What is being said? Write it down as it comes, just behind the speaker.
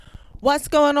What's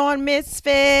going on,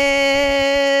 Misfits?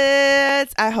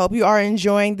 I hope you are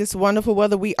enjoying this wonderful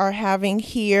weather we are having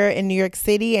here in New York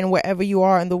City and wherever you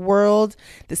are in the world.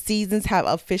 The seasons have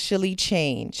officially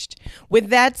changed. With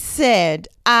that said,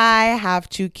 I have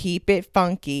to keep it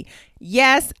funky.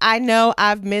 Yes, I know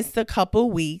I've missed a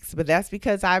couple weeks, but that's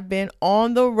because I've been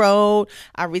on the road.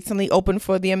 I recently opened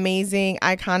for the amazing,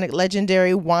 iconic,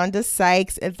 legendary Wanda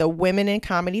Sykes at the Women in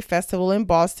Comedy Festival in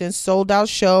Boston. Sold out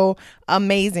show.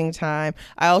 Amazing time.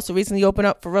 I also recently opened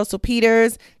up for Russell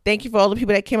Peters. Thank you for all the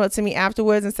people that came up to me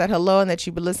afterwards and said hello and that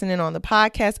you've been listening on the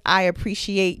podcast. I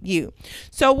appreciate you.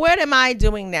 So what am I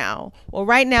doing now? Well,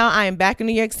 right now I am back in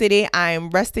New York City. I am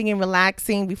resting and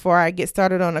relaxing before I get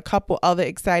started on a couple other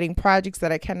exciting projects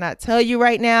that I cannot tell you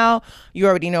right now. You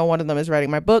already know one of them is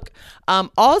writing my book.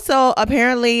 Also,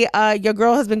 apparently, your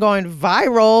girl has been going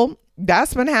viral.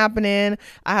 That's been happening.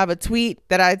 I have a tweet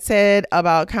that I said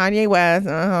about Kanye West,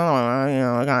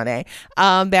 Kanye,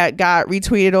 that got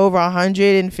retweeted over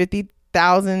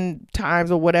 150,000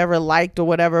 times or whatever, liked or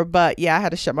whatever. But yeah, I had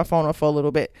to shut my phone off for a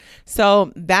little bit.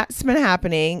 So that's been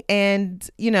happening. And,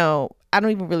 you know, I don't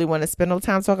even really want to spend no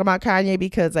time talking about Kanye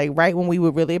because like right when we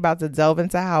were really about to delve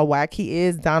into how whack he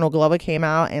is, Donald Glover came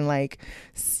out and like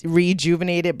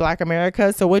rejuvenated Black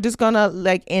America. So we're just going to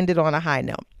like end it on a high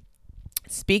note.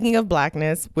 Speaking of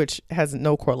blackness, which has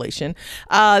no correlation,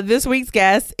 this week's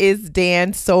guest is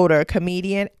Dan Soder,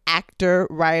 comedian, actor,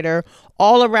 writer,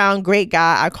 all around great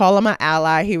guy. I call him an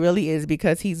ally. He really is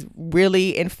because he's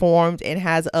really informed and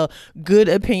has a good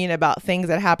opinion about things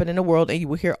that happen in the world. And you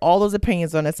will hear all those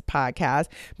opinions on this podcast.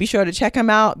 Be sure to check him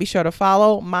out. Be sure to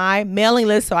follow my mailing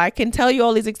list so I can tell you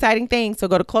all these exciting things. So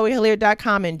go to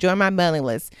ChloeHilliard.com and join my mailing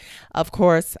list. Of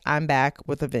course, I'm back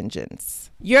with a vengeance.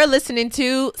 You're listening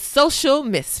to Social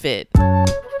Misfit.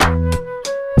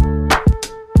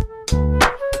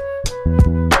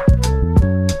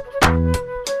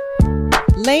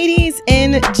 Ladies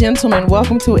and gentlemen,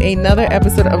 welcome to another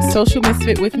episode of Social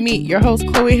Misfit with me, your host,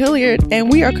 Chloe Hilliard,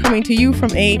 and we are coming to you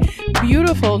from a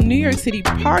beautiful New York City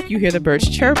park. You hear the birds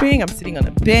chirping. I'm sitting on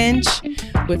a bench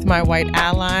with my white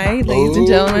ally. Ladies and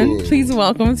gentlemen, please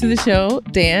welcome to the show,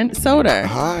 Dan Soder.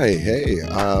 Hi, hey.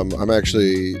 I'm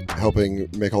actually helping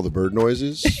make all the bird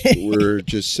noises. We're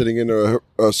just sitting in a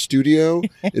studio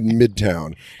in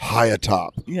Midtown, high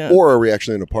atop. Yeah. Or are we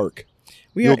actually in a park?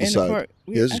 You'll decide. In the park.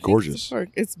 Yeah, this is gorgeous.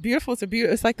 It's beautiful.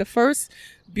 It's like the first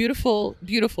beautiful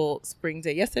spring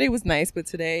day. Yesterday was nice, but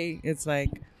today it's like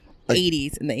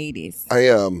 80s in the 80s.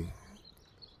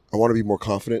 I want to be more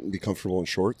confident and be comfortable in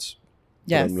shorts.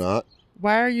 Yes. But I'm not.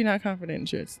 Why are you not confident in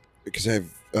shorts? Because I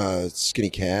have skinny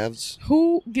calves.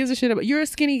 Who gives a shit about? You're a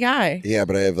skinny guy. Yeah,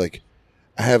 but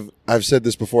I've said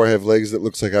this before. I have legs that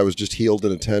looks like I was just healed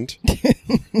in a tent,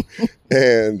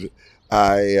 and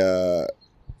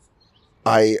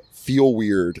I feel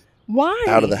weird. Why?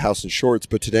 Out of the house in shorts.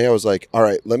 But today I was like, all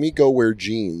right, let me go wear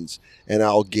jeans and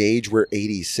I'll gauge where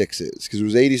 86 is because it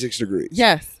was 86 degrees.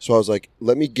 Yes. So I was like,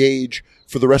 let me gauge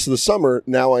for the rest of the summer.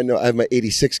 Now I know I have my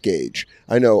 86 gauge.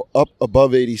 I know up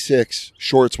above 86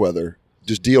 shorts weather.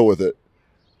 Just deal with it.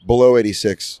 Below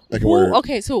 86, I can wear.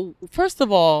 Okay, so first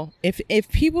of all, if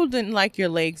people didn't like your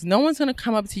legs, no one's going to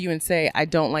come up to you and say, I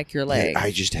don't like your legs.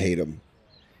 I just hate them.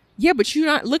 Yeah, but you're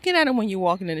not looking at them when you're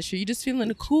walking in the street. You're just feeling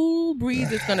the cool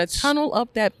breeze that's going to tunnel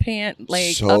up that pant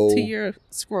leg up to your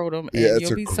scrotum, and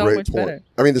you'll be so much better.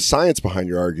 I mean, the science behind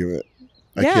your argument,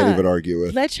 I can't even argue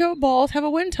with. Let your balls have a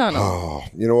wind tunnel. Oh,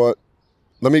 you know what?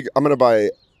 I'm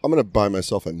gonna buy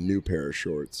myself a new pair of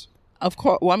shorts. Of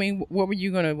course. Well, I mean, what were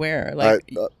you gonna wear?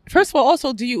 Like, first of all,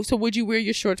 also, would you wear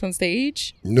your shorts on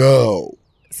stage? No.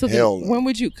 So hell no. When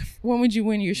would you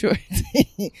win your shorts?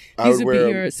 These would be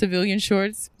your civilian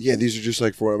shorts? Yeah, these are just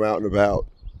like for when I'm out and about.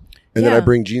 And then I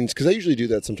bring jeans, because I usually do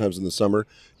that sometimes in the summer.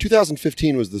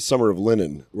 2015 was the summer of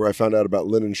linen, where I found out about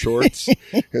linen shorts.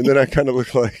 And then I kind of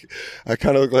look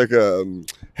like a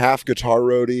half guitar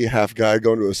roadie, half guy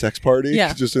going to a sex party.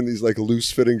 Yeah. Just in these like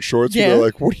loose fitting shorts. Yeah. Where they're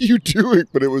like, what are you doing?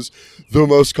 But it was the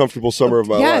most comfortable summer of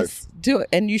my life. Do it.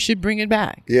 And you should bring it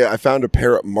back. Yeah, I found a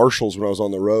pair at Marshall's when I was on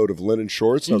the road of linen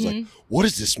shorts. And I was like, what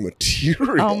is this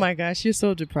material? Oh my gosh, you're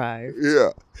so deprived.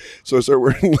 Yeah. So I started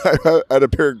wearing, I had a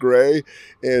pair of gray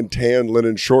and tan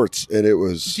linen shorts, and it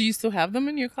was... Do you still have them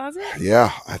in your closet?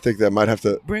 Yeah, I think that might have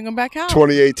to... Bring them back out.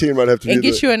 2018 might have to and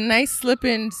get you a nice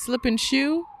slip-in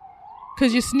shoe,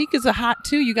 because your sneakers are hot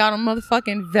too. You got a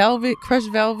motherfucking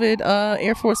crushed velvet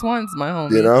Air Force Ones, my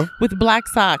homie. You know? With black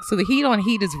socks. So the heat on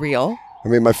heat is real. I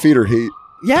mean, my feet are heat.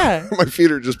 Yeah. My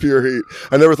feet are just pure heat.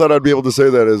 I never thought I'd be able to say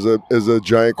that as a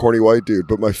giant corny white dude,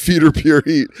 but my feet are pure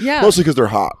heat. Yeah. Mostly because they're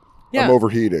hot. I'm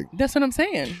overheating. That's what I'm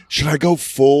saying. Should I go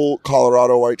full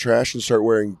Colorado white trash and start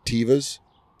wearing Tevas?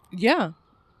 Yeah.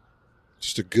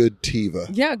 Just a good Teva.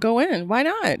 Yeah, go in. Why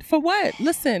not? For what?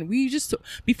 Listen,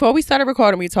 before we started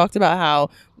recording, we talked about how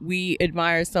we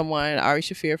admire someone, Ari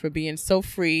Shafir, for being so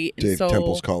free. And Dave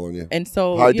Temple's calling you. And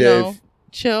so, Hi, Dave.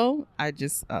 Chill. I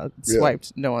just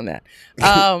swiped no on that.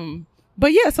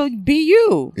 But yeah, so be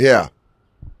you. Yeah.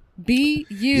 Be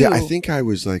you. Yeah, I think I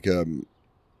was like,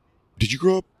 did you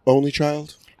grow up only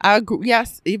child?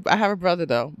 Yes, I have a brother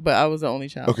though, but I was the only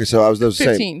child. Okay, so I was the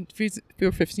 15. We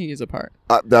were 15 years apart.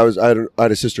 I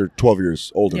had a sister 12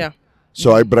 years older. Yeah.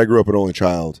 So but I grew up an only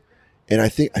child, and I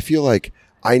feel like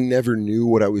I never knew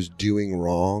what I was doing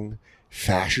wrong,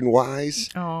 fashion wise,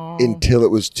 until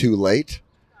it was too late.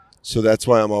 So that's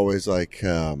why I'm always like,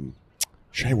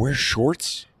 should I wear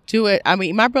shorts? Do it. I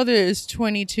mean, my brother is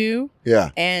 22.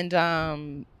 Yeah.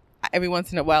 And every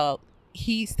once in a while,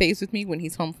 he stays with me when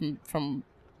he's home from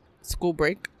school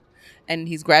break, and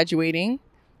he's graduating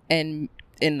and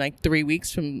in like 3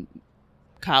 weeks from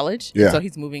college. Yeah. So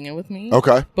he's moving in with me.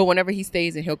 Okay. But whenever he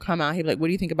stays and he'll come out, he'll be like, what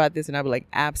do you think about this? And I'll be like,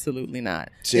 absolutely not.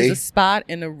 See? There's a spot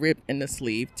and a rip in the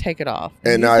sleeve. Take it off.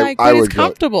 And he's like, I would it's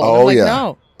comfortable. Oh, I'm like, yeah.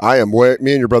 no. I am. Me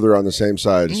and your brother are on the same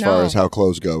side as far as how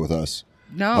clothes go with us.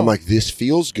 No. I'm like, this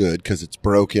feels good because it's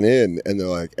broken in. And they're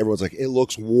like, everyone's like, it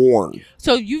looks worn.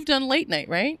 So you've done late night,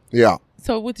 right? Yeah.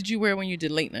 So what did you wear when you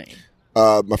did late night?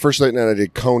 My first late night I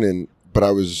did Conan, but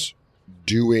I was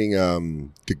doing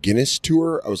the Guinness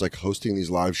tour. I was like hosting these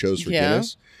live shows for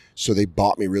Guinness. So they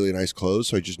bought me really nice clothes.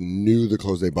 So I just knew the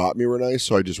clothes they bought me were nice.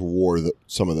 So I just wore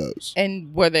some of those.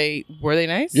 And were they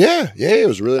nice? Yeah. It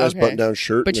was a really nice button-down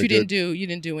shirt. But you didn't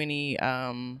do any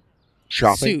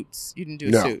shopping suits. You didn't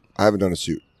do a suit. I haven't done a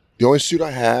suit. The only suit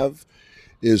I have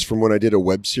is from when I did a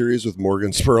web series with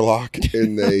Morgan Spurlock,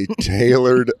 and they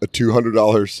tailored a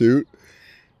 $200 suit.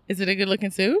 Is it a good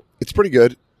looking suit? It's pretty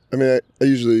good. I mean, I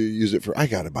usually use it I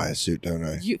got to buy a suit, don't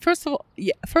I? First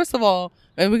of all,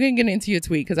 and we're going to get into your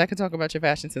tweet because I could talk about your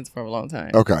fashion sense for a long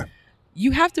time. Okay.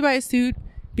 You have to buy a suit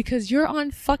because you're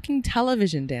on fucking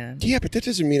television, Dan. Yeah, but that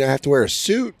doesn't mean I have to wear a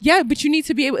suit. Yeah, but you need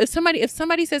to be able. If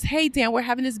somebody says, "Hey, Dan, we're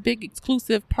having this big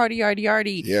exclusive party,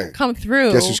 yardy, come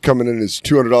through." Guess who's coming in his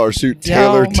 $200 suit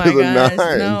tailored to the nines?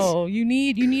 No, you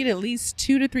need at least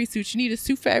 2 to 3 suits. You need a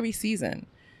suit for every season.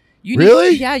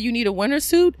 Really? Yeah, you need a winter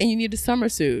suit and you need a summer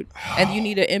suit, and you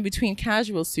need an in between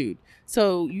casual suit.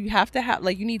 So you have to have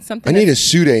you need something. I need a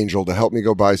suit angel to help me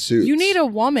go buy suits. You need a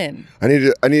woman. I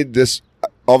need this.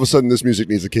 All of a sudden, this music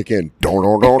needs to kick in. Don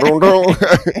don don don don.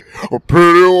 A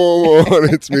pretty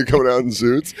woman. It's me coming out in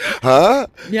suits, huh?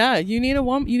 Yeah, you need a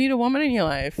woman. You need a woman in your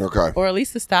life. Okay. Or at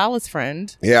least a stylist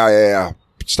friend. Yeah.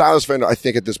 Stylist friend, I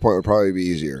think at this point would probably be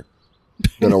easier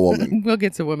than a woman. We'll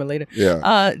get to women later.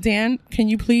 Yeah. Dan, can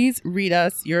you please read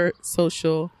us your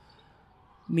social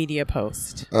media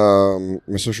post?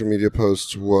 My social media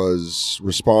post was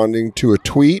responding to a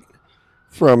tweet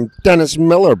from Dennis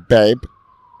Miller, babe.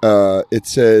 It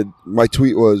said, my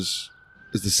tweet was,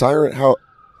 is the siren how?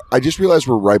 I just realized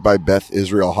we're right by Beth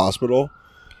Israel Hospital.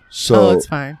 So it's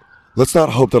fine. Let's not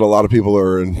hope that a lot of people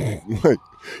are in,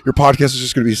 your podcast is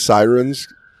just going to be sirens.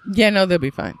 Yeah, no, they'll be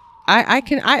fine. I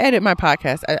edit my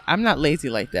podcast. I'm not lazy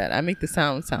like that. I make the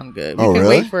sound good. We can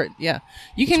really? wait for it. Yeah.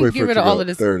 You can get rid of all of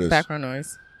this background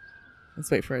noise.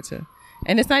 Let's wait for it to.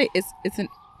 And it's not, it's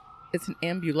an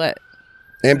ambulette.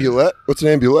 Ambulette? What's an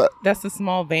ambulette? That's the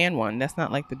small van one. That's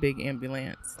not like the big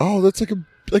ambulance. Oh, that's like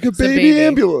a baby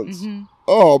ambulance. Mm-hmm.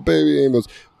 Oh, baby ambulance.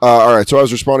 All right. So I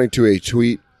was responding to a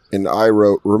tweet and I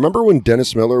wrote, remember when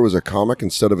Dennis Miller was a comic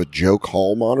instead of a joke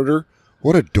hall monitor?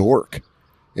 What a dork.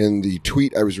 And the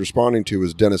tweet I was responding to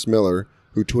was Dennis Miller,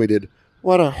 who tweeted,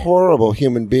 what a horrible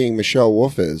human being Michelle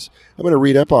Wolf is. I'm going to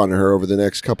read up on her over the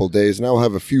next couple days, and I'll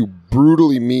have a few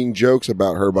brutally mean jokes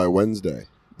about her by Wednesday.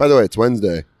 By the way, it's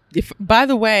Wednesday. By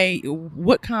the way,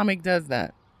 what comic does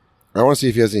that? I want to see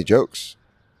if he has any jokes.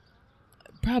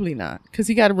 Probably not, because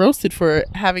he got roasted for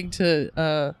having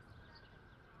to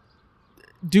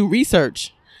do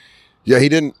research. Yeah, he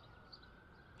didn't.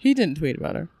 He didn't tweet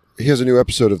about her. He has a new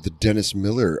episode of the Dennis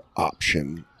Miller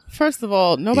option. First of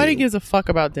all, nobody gives a fuck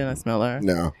about Dennis Miller.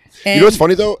 No. And you know what's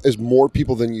funny, though, is more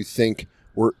people than you think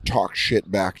talk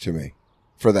shit back to me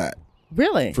for that.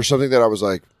 Really? For something that I was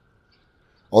like,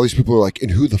 all these people are like,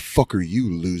 and who the fuck are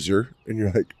you, loser? And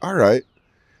you're like, all right.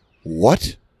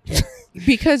 What?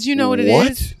 Because you know what it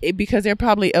is? Because they're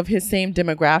probably of his same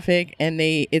demographic, and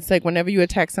it's like whenever you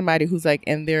attack somebody who's like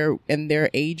in their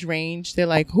age range, they're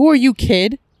like, who are you,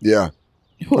 kid? Yeah.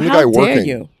 How dare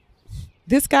you?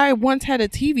 This guy once had a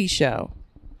TV show.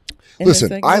 And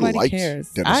Listen, it's I nobody liked cares.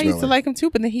 Dennis I used to Miller. like him too,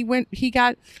 but then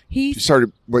He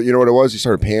started, but you know what it was? He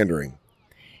started pandering.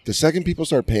 The second people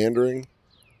start pandering,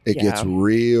 it gets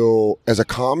real. As a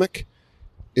comic,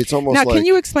 it's almost now, like... can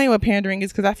you explain what pandering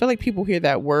is? Because I feel like people hear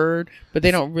that word, but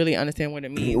they don't really understand what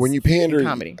it means. When you pander, in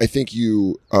comedy. I think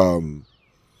you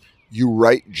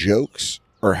write jokes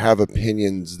or have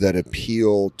opinions that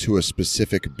appeal to a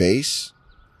specific base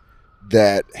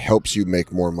that helps you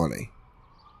make more money.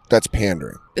 That's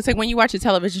pandering. It's like when you watch a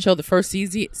television show, the first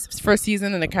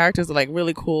season and the characters are like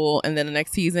really cool, and then the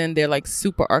next season they're like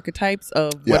super archetypes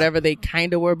of whatever they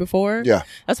kind of were before. Yeah.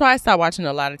 That's why I stopped watching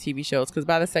a lot of TV shows, because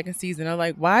by the second season I'm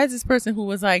like, why is this person who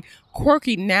was like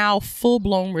quirky now full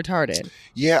blown retarded?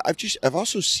 Yeah, I've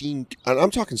also seen, and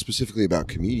I'm talking specifically about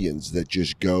comedians that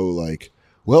just go like,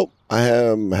 well, I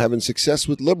am having success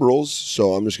with liberals,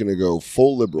 so I'm just going to go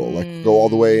full liberal, like go all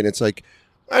the way. And it's like,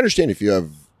 I understand if you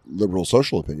have liberal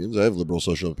social opinions. I have liberal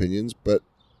social opinions, but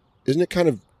isn't it kind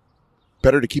of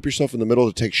better to keep yourself in the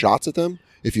middle to take shots at them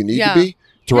if you need to be,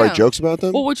 to write jokes about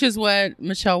them? Well, which is what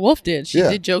Michelle Wolf did. She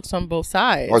did jokes on both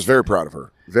sides. I was very proud of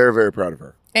her. Very, very proud of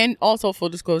her. And also, full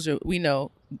disclosure, we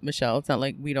know Michelle. It's not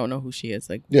like we don't know who she is.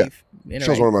 Like,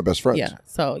 Michelle's one of my best friends. Yeah.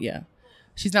 So, yeah.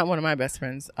 She's not one of my best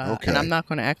friends. Okay. And I'm not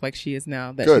going to act like she is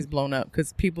now that she's blown up,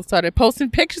 because people started posting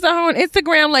pictures of her on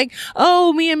Instagram like,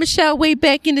 oh, me and Michelle way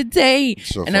back in the day.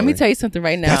 So and let me tell you something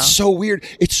right now. That's so weird.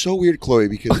 It's so weird, Chloe,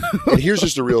 because, and here's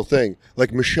just a real thing.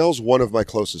 Like, Michelle's one of my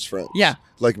closest friends. Yeah.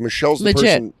 Like, Michelle's the Legit.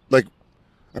 person, like,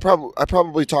 I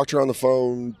probably talk to her on the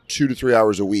phone 2 to 3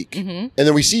 hours a week, and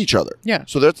then we see each other. Yeah.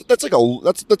 So that's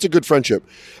a good friendship.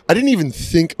 I didn't even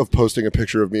think of posting a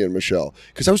picture of me and Michelle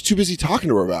because I was too busy talking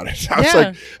to her about it. I was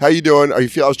like, "How you doing? Are you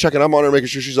feel?" I was checking up on her, making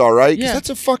sure she's all right. Because that's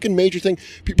a fucking major thing.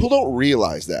 People don't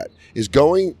realize that is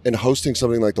going and hosting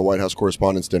something like the White House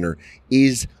Correspondents' Dinner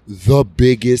is the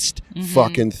biggest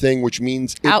fucking thing. Which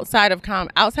means outside of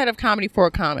comedy for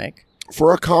a comic.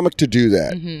 For a comic to do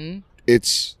that.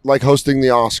 It's like hosting the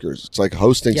Oscars. It's like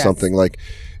hosting something. Like,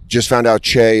 just found out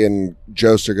Che and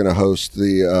Jost are going to host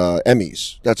the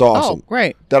Emmys. That's awesome. Oh,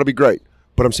 great. That'll be great.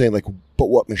 But I'm saying, like, but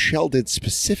what Michelle did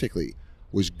specifically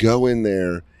was go in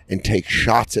there and take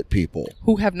shots at people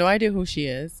who have no idea who she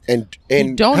is, and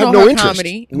don't have know no her interest,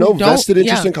 comedy, no vested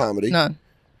interest in comedy. None.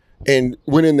 And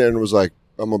went in there and was like,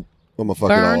 I'm a fucking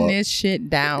burn this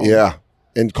shit down. Yeah.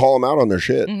 And call them out on their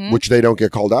shit, which they don't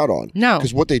get called out on. No.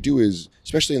 Because what they do is,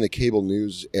 especially in the cable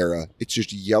news era, it's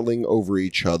just yelling over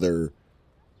each other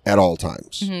at all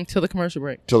times. Till the commercial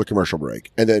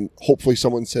break. And then hopefully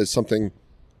someone says something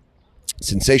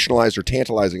sensationalized or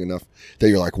tantalizing enough that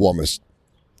you're like, well, I'm going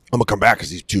to come back because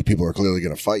these two people are clearly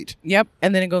going to fight. Yep.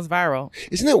 And then it goes viral.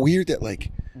 Isn't that weird that,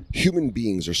 like, human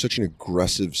beings are such an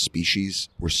aggressive species?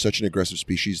 We're such an aggressive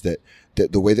species that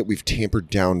the way that we've tampered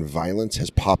down violence has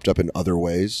popped up in other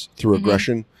ways through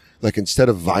aggression. Like, instead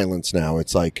of violence now,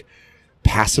 it's like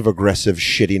passive aggressive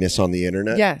shittiness on the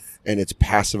internet. Yes. And it's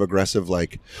passive aggressive,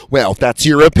 like, well, that's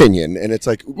your opinion. And it's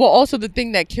like, well, also the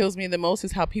thing that kills me the most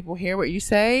is how people hear what you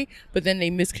say, but then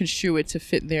they misconstrue it to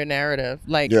fit their narrative.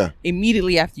 Like,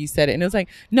 immediately after you said it. And it was like,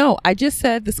 no, I just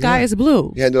said the sky is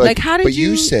blue. Yeah, like, how did but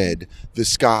you said the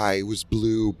sky was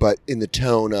blue, but in the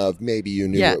tone of maybe you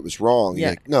knew it was wrong. Yeah.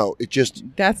 Like, no, I just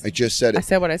said it. I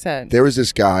said what I said. There was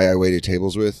this guy I waited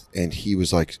tables with, and he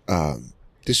was like,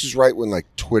 this is right when, like,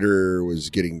 Twitter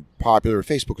was getting popular.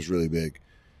 Facebook was really big.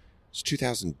 It's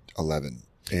 2011.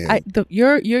 And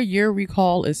your year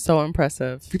recall is so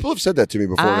impressive. People have said that to me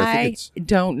before. I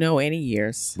don't know any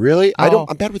years. Really?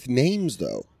 I'm bad with names,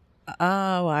 though.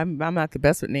 Oh, I'm not the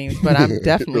best with names, but I'm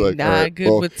definitely like, not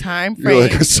good with time frames. You're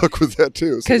like, I suck with that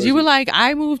too. Because you were like,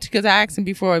 I moved, because I asked him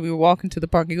before we were walking to the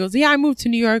park. He goes, yeah, I moved to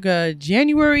New York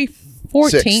January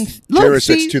 14th. January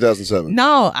 6th, 2007.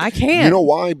 No, I can't. You know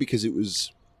why? Because it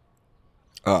was...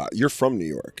 you're from New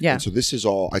York. Yeah. And so this is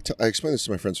all, I explain this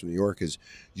to my friends from New York, is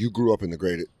you grew up in the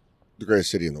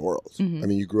greatest city in the world. I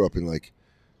mean, you grew up in, like,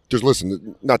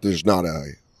 there's not a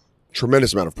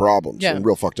tremendous amount of problems and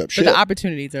real fucked up shit. But the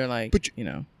opportunities are like,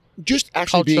 just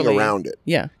actually being around it.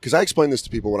 Yeah. Because I explain this to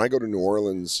people when I go to New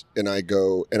Orleans and I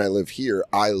live here,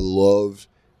 I love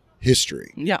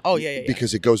history. Yeah. Oh, yeah.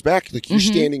 Because it goes back, like, you're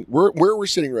standing, where we're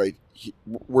sitting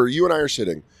where you and I are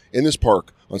sitting in this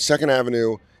park on 2nd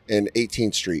Avenue and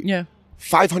 18th Street. Yeah.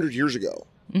 500 years ago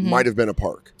might have been a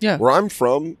park. Yeah. Where I'm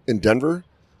from in Denver,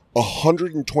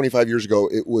 125 years ago,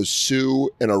 it was Sioux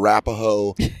and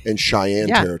Arapaho and Cheyenne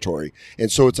territory.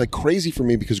 And so it's like crazy for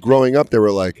me because growing up, they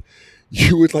were like,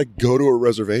 you would like go to a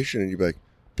reservation and you'd be like,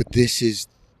 but this is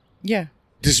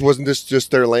wasn't this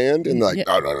just their land? And like, Yeah.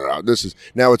 no. This is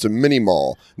now it's a mini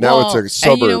mall. Now it's a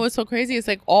suburb. And you know what's so crazy? It's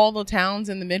like all the towns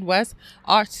in the Midwest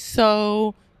are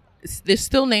they're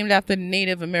still named after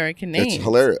Native American names. It's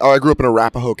hilarious. Oh, I grew up in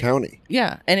Arapahoe County.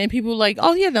 Yeah. And then people like,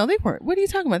 oh, yeah, no, they weren't. What are you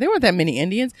talking about? There weren't that many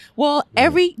Indians. Well,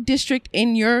 every district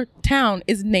in your town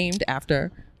is named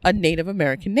after a Native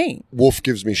American name. Wolf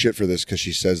gives me shit for this because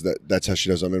she says that's how she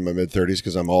does. I'm in my mid-30s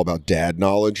because I'm all about dad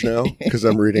knowledge now because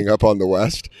I'm reading up on the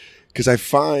West. Because I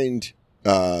find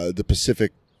the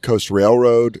Pacific Coast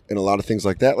Railroad and a lot of things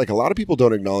like that. Like a lot of people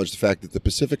don't acknowledge the fact that the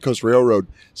Pacific Coast Railroad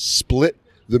split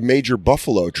the major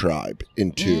buffalo tribe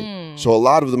in two. So a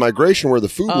lot of the migration where the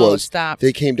food was,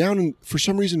 they came down, and for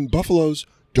some reason buffaloes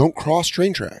don't cross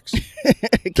train tracks.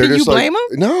 Can you blame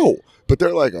them? No, but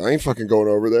they're like, I ain't fucking going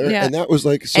over there. Yeah. And that was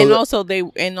like, and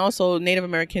also Native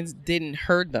Americans didn't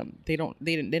herd them. They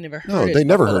never herded. No, they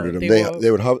never herded them.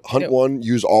 They would hunt one,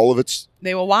 use all of its.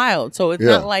 They were wild, so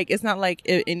it's not like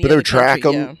any. But they would track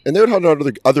them, and they would hunt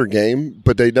other game,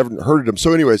 but they never herded them.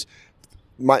 So, anyways.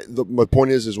 My point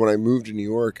is when I moved to New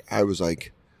York, I was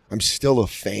like, I'm still a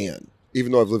fan.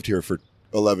 Even though I've lived here for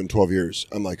 11, 12 years,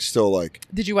 I'm like still like.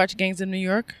 Did you watch Gangs of New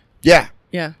York? Yeah.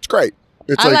 Yeah. It's great.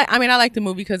 It's I like the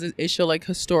movie because it showed like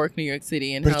historic New York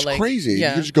City and but how it's like crazy. Yeah.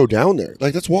 You can just go down there.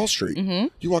 Like that's Wall Street. Mm-hmm.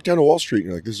 You walk down to Wall Street and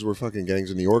you're like, this is where fucking Gangs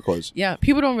of New York was. Yeah.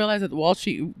 People don't realize that Wall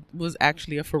Street was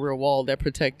actually a for real wall that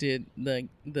protected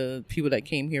the people that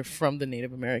came here from the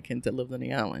Native Americans that lived on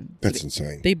the island. That's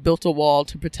insane. They built a wall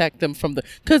to protect them from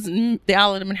because the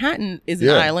island of Manhattan is an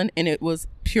island and it was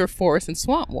pure forest and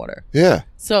swamp water. Yeah.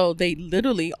 So they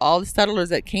literally, all the settlers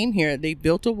that came here, they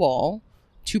built a wall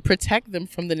to protect them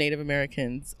from the Native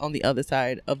Americans on the other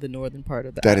side of the northern part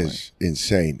of the island. That is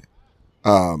insane.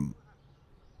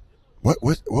 What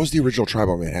was the original tribe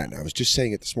on Manhattan? I was just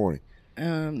saying it this morning.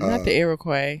 Not the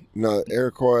Iroquois. No,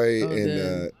 Iroquois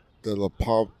and the La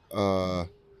Palm.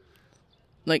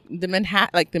 Like the Manhasset,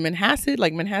 like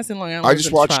Manhasset, Long Island. I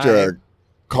just watched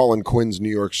Colin Quinn's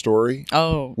New York Story.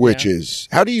 Oh, which is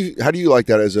how do you like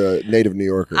that as a native New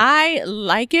Yorker? I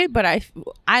like it, but I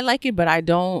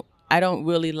don't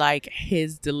really like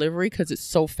his delivery because it's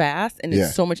so fast and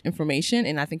it's so much information,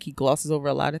 and I think he glosses over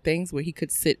a lot of things where he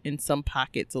could sit in some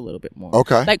pockets a little bit more.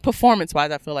 Okay, like performance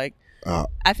wise, I feel like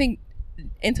I think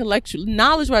intellectual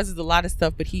knowledge wise is a lot of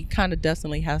stuff, but he kind of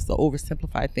definitely has to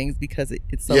oversimplify things because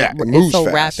it's so it's so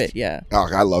fast. Rapid. Yeah,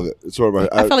 I love it. It's sort of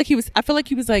I feel like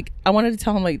he was like I wanted to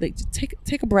tell him like just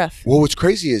take a breath. Well, what's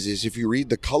crazy is if you read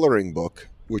the coloring book,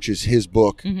 which is his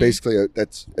book, basically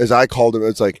that's as I called him.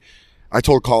 It's like. I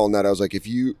told Colin that I was like, if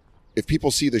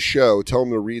people see the show, tell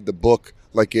them to read the book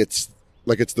like it's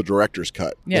the director's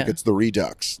cut, like it's the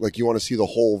Redux, like you want to see the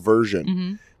whole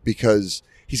version because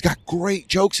he's got great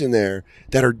jokes in there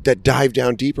that dive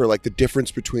down deeper, like the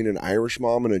difference between an Irish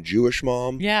mom and a Jewish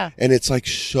mom. Yeah, and it's like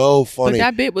so funny. But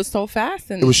that bit was so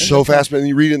fast, it was so fast. But then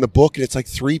you read it in the book, and it's like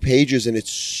 3 pages, and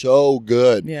it's so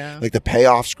good. Yeah, like the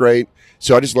payoff's great.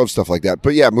 So I just love stuff like that.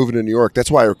 But yeah, moving to New York,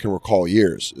 that's why I can recall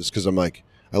years, is because I'm like.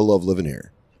 I love living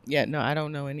here. Yeah, no, I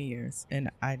don't know any years, and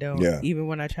I don't. Yeah. Even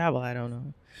when I travel, I don't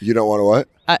know. You don't want to what?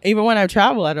 Even when I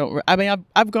travel, I don't. I mean,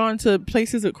 I've gone to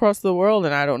places across the world,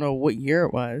 and I don't know what year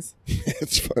it was.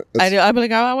 It's fun. I'd be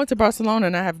like, I went to Barcelona,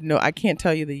 and I can't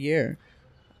tell you the year.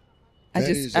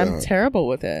 I'm terrible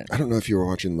with it. I don't know if you were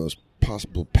watching the most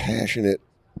possible passionate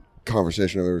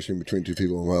conversation I've ever seen between two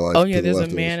people in my life. Oh yeah, there's a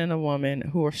man and a woman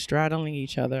who are straddling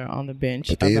each other on the bench.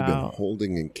 But they have been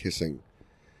holding and kissing.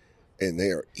 And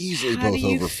they are easily both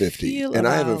over 50. And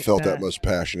I haven't felt that most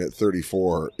passionate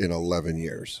 34 in 11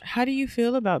 years. How do you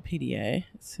feel about PDA?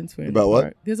 Since we're about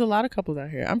what? There's a lot of couples out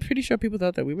here. I'm pretty sure people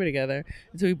thought that we were together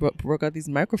until we broke out these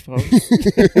microphones.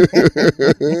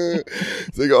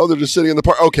 They go, they're just sitting in the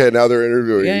park. Okay, now they're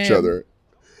interviewing each other.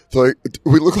 So like,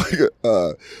 we look like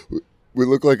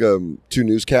two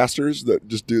newscasters that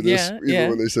just do this even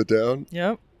when they sit down.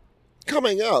 Yep.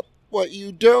 Coming up. What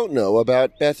you don't know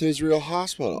about Beth Israel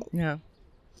Hospital. Yeah.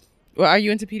 Well, are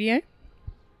you into PDA?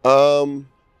 I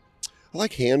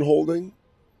like hand holding.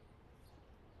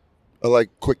 I like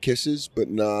quick kisses, but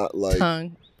not like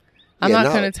tongue. I'm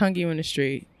not going to tongue you in the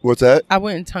street. What's that? I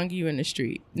wouldn't tongue you in the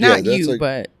street. Not you,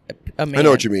 but a man. I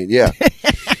know what you mean. Yeah.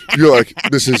 You're like,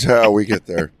 this is how we get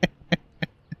there.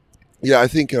 Yeah, I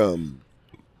think when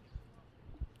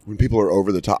people are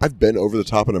over the top, I've been over the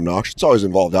top and obnoxious. It's always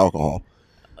involved alcohol.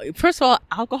 First of all,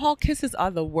 alcohol kisses are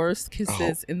the worst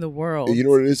kisses in the world. You know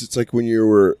what it is? It's like when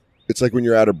you're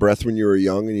out of breath when you were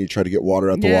young and you try to get water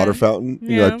out the water fountain.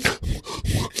 And you're like,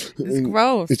 it's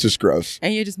gross. It's just gross.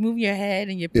 And you just move your head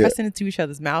and you're pressing into each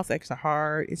other's mouths extra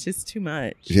hard. It's just too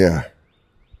much. Yeah.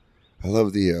 I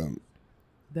love the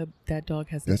That dog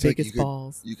has the That's like biggest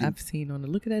balls I've seen on it.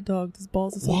 Look at that dog. His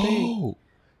balls are so big. Whoa.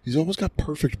 He's almost got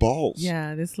perfect balls.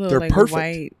 Yeah, this little They're like perfect.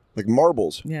 white. Like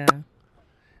marbles. Yeah.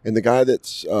 And the guy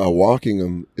that's walking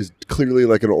him is clearly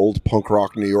like an old punk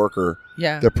rock New Yorker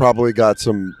Yeah. that probably got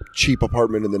some cheap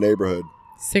apartment in the neighborhood.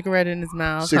 Cigarette in his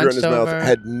mouth. Cigarette in his hunched mouth. over.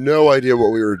 Had no idea what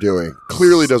we were doing.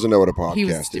 Clearly doesn't know what a podcast He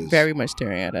was is. very much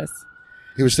staring at us.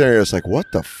 He was staring at us like, what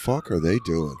the fuck are they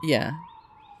doing? Yeah.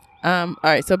 All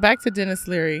right. So back to Dennis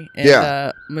Leary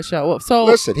and Michelle Wolf. So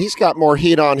Listen, he's got more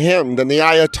heat on him than the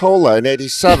Ayatollah in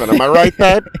 87. Am I right,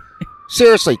 babe?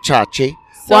 Seriously, Chachi.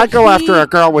 So Why go after a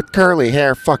girl with curly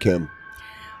hair? Fuck him.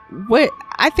 what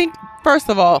I think, first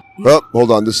of all, Oh,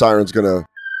 hold on. The siren's going to...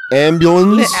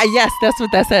 Ambulance? yes, that's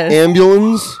what that says.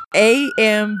 Ambulance?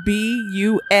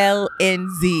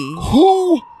 AMBULNZ.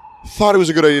 Who thought it was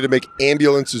a good idea to make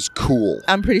ambulances cool?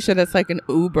 I'm pretty sure that's like an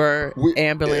Uber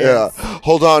ambulance. Yeah.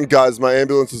 Hold on, guys. My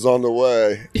ambulance is on the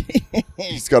way.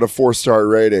 He's got a 4-star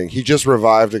rating. He just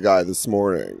revived a guy this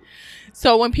morning.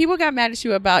 So when people got mad at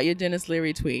you about your Dennis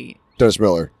Leary tweet, Dennis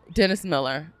Miller. Dennis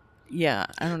Miller. Yeah,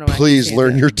 I don't know. Why I Please keep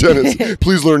learn saying your Dennis.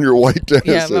 Please learn your white that.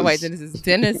 Dennis. Yeah, my white Dennis is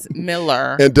Dennis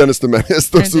Miller. And Dennis the Menace.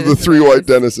 Those And are the Dennis 3 the white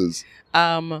Menace.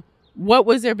 Dennises. What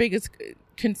was their biggest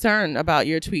concern about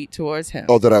your tweet towards him?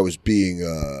 Oh, that I was being,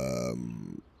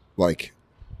 like,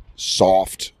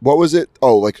 soft. What was it?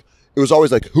 Oh, like, it was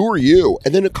always like, who are you?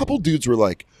 And then a couple dudes were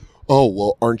like, oh,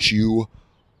 well, aren't you,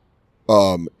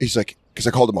 he's like, because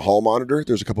I called him a hall monitor.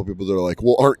 There's a couple people that are like,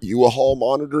 well, aren't you a hall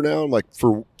monitor now? I'm like,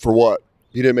 for what?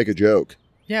 He didn't make a joke.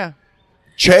 Yeah.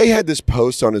 Che had this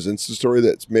post on his Insta story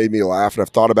that's made me laugh, and I've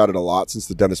thought about it a lot since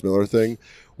the Dennis Miller thing,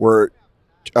 where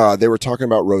they were talking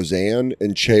about Roseanne,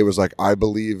 and Che was like, I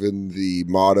believe in the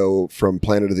motto from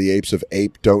Planet of the Apes of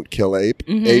ape don't kill ape.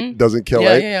 Mhm. Ape doesn't kill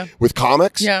Yeah, ape. yeah. With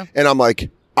comics. Yeah. And I'm like,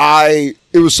 it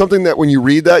was something that when you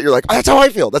read that, you're like, that's how I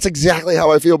feel. That's exactly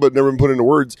how I feel, but never been put into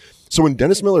words. So when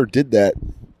Dennis Miller did that,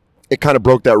 it kind of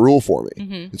broke that rule for me.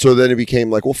 Mhm. And so then it became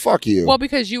like, well, fuck you. Well,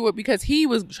 because he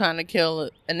was trying to kill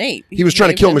an ape. He was trying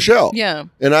to kill Michelle. Yeah.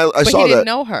 And I But saw he didn't that.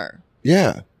 know her.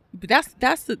 Yeah. But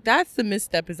that's the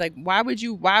misstep. Is like, why would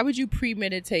you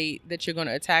premeditate that you're going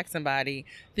to attack somebody?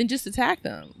 Then just attack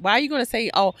them. Why are you going to say,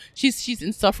 oh, she's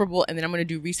insufferable, and then I'm going to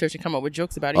do research and come up with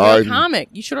jokes about it? You're a comic.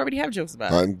 You should already have jokes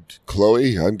about it. I'm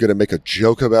Chloe. I'm going to make a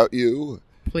joke about you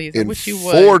Please, I in wish you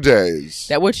would. 4 days.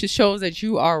 That which shows that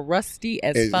you are rusty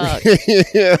as fuck.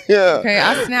 yeah. Okay,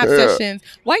 our snap Yeah. sessions.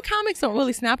 White comics don't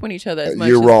really snap on each other as much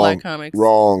You're as wrong. black comics.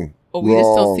 Wrong. Oh, we just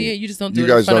don't Wrong. see it. You just don't do You it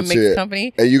in guys front of don't see mixed it.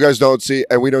 company. And you guys don't see,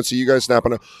 and we don't see you guys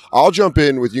snapping. I'll jump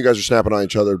in with you guys are snapping on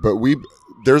each other, but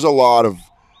there's a lot of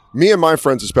me and my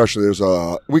friends especially.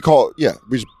 We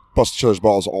just bust each other's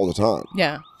balls all the time.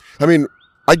 Yeah. I mean,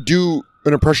 I do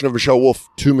an impression of Michelle Wolf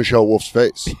to Michelle Wolf's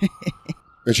face,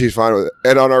 and she's fine with it.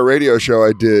 And on our radio show,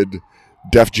 I did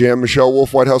Def Jam Michelle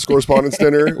Wolf White House Correspondents'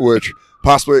 Dinner, which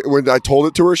possibly when I told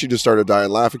it to her, she just started dying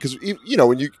laughing because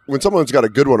when someone's got a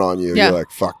good one on you, Yeah. you're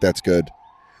like, "Fuck, that's good."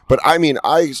 But I mean,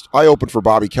 I opened for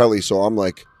Bobby Kelly, so I'm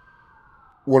like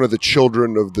one of the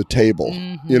children of the table.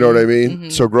 You know what I mean?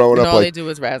 Mhm. So growing And up, all like they do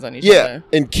is razz on each yeah, other.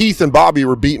 and Keith and Bobby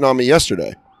were beating on me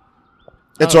yesterday.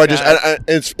 And Oh, so I just, God.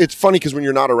 it's funny because when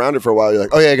you're not around it for a while, you're like,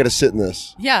 oh yeah, I got to sit in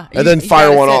this. Yeah. And then fire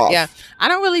gotta one sit- off. Yeah. I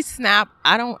don't really snap.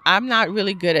 I'm not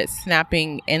really good at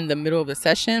snapping in the middle of the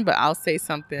session, but I'll say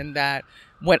something that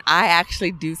when I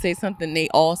actually do say something, they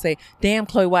all say, damn,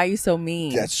 Chloe, why are you so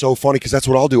mean? That's so funny because that's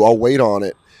what I'll do. I'll wait on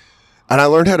it. And I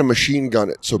learned how to machine gun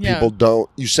it so Yeah. people don't.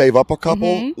 You save up a couple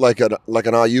Mhm. like an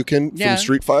Ayukin Yeah. from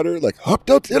Street Fighter, like up,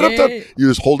 up, Yeah. You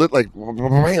just hold it like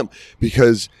bam.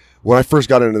 Because when I first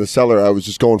got into the cellar, I was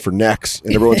just going for necks,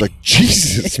 and everyone's like,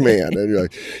 "Jesus, man!" And you're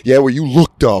like, "Yeah, well, you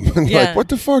look dumb." And Yeah. like, what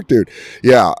the fuck, dude?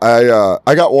 Yeah,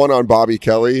 I got one on Bobby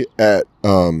Kelly at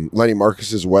Lenny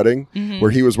Marcus's wedding Mhm.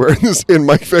 where he was wearing this, and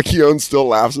Mike Vecchione still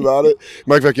laughs about it.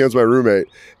 Mike Vecchione's my roommate,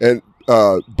 and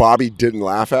Bobby didn't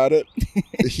laugh at it.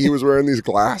 He was wearing these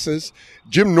glasses.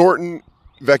 Jim Norton,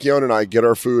 Vecchione, and I get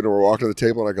our food, and we're walking to the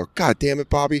table, and I go, "God damn it,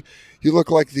 Bobby! You look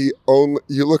like the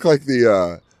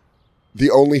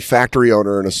only factory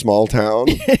owner in a small town."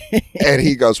 And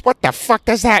he goes, "What the fuck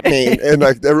does that mean?" And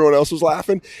like everyone else was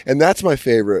laughing, and that's my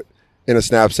favorite in a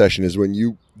snap session is when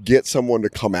you get someone to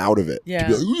come out of it. Yeah.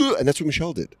 To be like, "Ugh," and that's what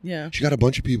Michelle did. Yeah. She got a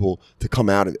bunch of people to come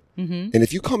out of it. Mm-hmm. And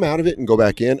if you come out of it and go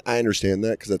back in, I understand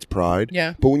that because that's pride.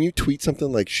 Yeah. But when you tweet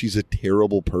something like she's a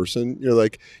terrible person, you're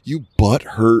like, you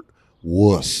butthurt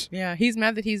wuss. Yeah. He's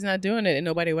mad that he's not doing it and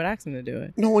nobody would ask him to do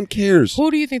it. No one cares. Who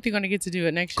do you think they're going to get to do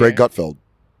it next Greg year? Gutfeld.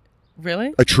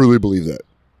 Really? I truly believe that.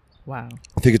 Wow.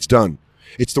 I think it's done.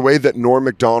 It's the way that Norm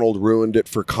Macdonald ruined it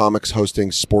for comics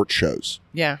hosting sports shows.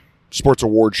 Yeah. sports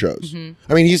award shows.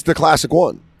 Mm-hmm. I mean, he's the classic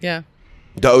one. Yeah.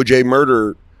 The OJ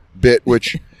murder bit,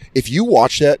 which if you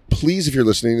watch that, please, if you're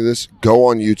listening to this, go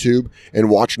on YouTube and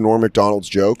watch Norm Macdonald's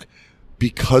joke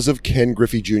because of Ken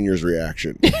Griffey Jr.'s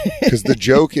reaction. Because the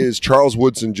joke is Charles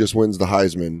Woodson just wins the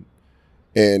Heisman.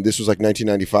 And this was like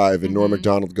 1995, and Norm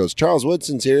Macdonald goes, Charles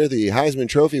Woodson's here, the Heisman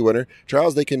Trophy winner.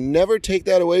 Charles, they can never take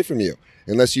that away from you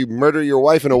unless you murder your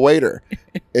wife and a waiter.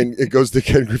 And it goes to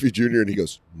Ken Griffey Jr., and he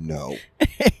goes, no.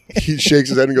 He shakes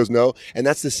his head and goes, no. And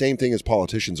that's the same thing as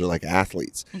politicians or like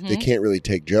athletes. They can't really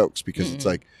take jokes because it's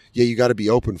like, yeah, you got to be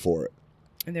open for it.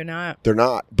 And they're not. They're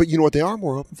not. But you know what they are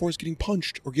more open for is getting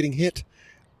punched or getting hit.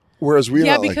 Whereas we're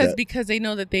not like that. Because they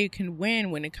know that they can win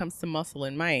when it comes to muscle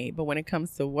and might, but when it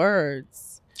comes to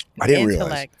words, I didn't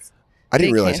intellect,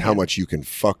 realize how much you can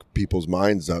fuck people's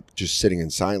minds up just sitting in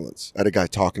silence. I had a guy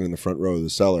talking in the front row of the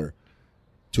cellar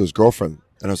to his girlfriend,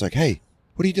 and I was like, "Hey,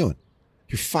 what are you doing?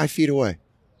 You're 5 feet away."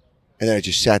 And then I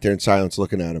just sat there in silence,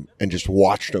 looking at him, and just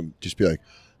watched him just be like,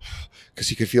 because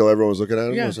he could feel everyone was looking at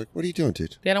him. Yeah. I was like, "What are you doing,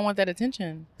 dude?" They don't want that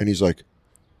attention. And he's like,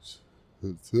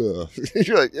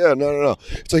 you're like, yeah, no.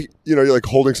 It's like, you're like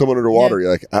holding someone underwater.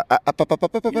 Yeah. You're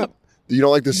like, Yep. You don't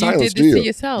like the silence, do you? You did this to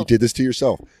yourself. You did this to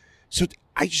yourself. So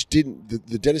I just didn't,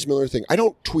 the Dennis Miller thing, I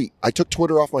don't tweet. I took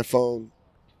Twitter off my phone.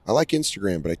 I like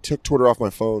Instagram, but I took Twitter off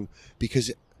my phone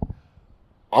because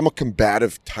I'm a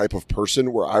combative type of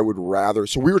person where I would rather,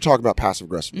 so we were talking about passive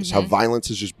aggressiveness, how violence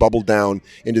has just bubbled down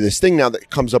into this thing now that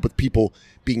comes up with people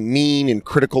being mean and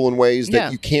critical in ways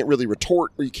that you can't really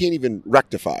retort or you can't even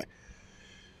rectify.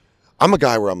 I'm a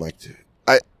guy where I'm like,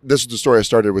 this is the story I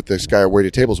started with this guy I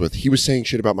waited tables with. He was saying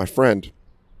shit about my friend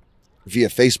via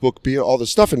Facebook, via all this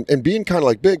stuff, and being kind of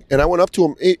like big. And I went up to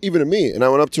him, even to me, and I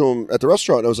went up to him at the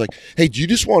restaurant, and I was like, hey, do you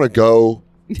just want to go?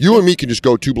 You and me can just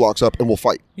go 2 blocks up, and we'll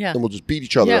fight. Yeah. And we'll just beat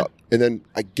each other up. And then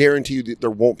I guarantee you that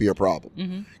there won't be a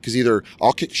problem. Because either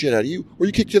I'll kick the shit out of you, or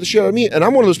you kick the shit out of me. And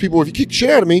I'm one of those people, if you kick the shit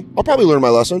out of me, I'll probably learn my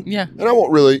lesson. Yeah. And I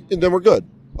won't really, and then we're good.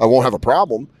 I won't have a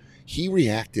problem. He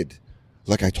reacted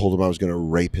like I told him I was going to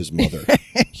rape his mother.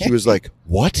 He was like,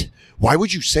 what? Why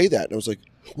would you say that? And I was like,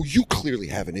 well, you clearly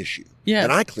have an issue. Yeah.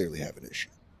 And I clearly have an issue.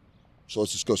 So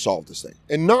let's just go solve this thing.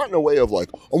 And not in a way of like,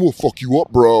 I'm going to fuck you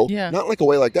up, bro. Yeah. Not like a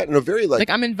way like that. In a very like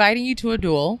I'm inviting you to a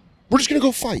duel. we're just going to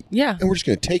go fight. Yeah. And we're just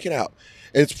going to take it out.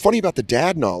 And it's funny about the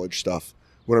dad knowledge stuff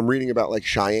when I'm reading about like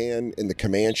Cheyenne and the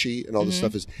Comanche and all this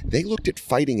stuff is they looked at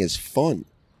fighting as fun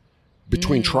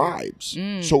between tribes.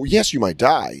 So yes, you might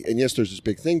die. And yes, there's this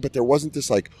big thing, but there wasn't this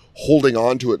like holding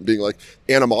on to it and being like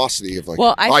animosity of like,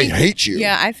 I hate you.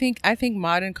 Yeah, I think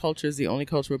modern culture is the only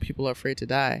culture where people are afraid to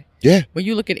die. Yeah. When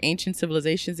you look at ancient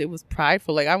civilizations, it was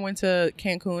prideful. Like I went to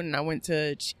Cancun and I went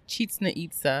to Chichen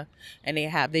Itza, and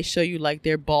they show you like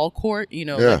their ball court,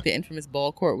 like the infamous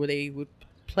ball court where they would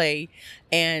play,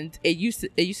 and it used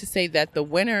to say that the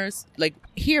winners, like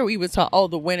here we would talk,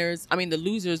 the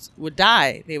losers would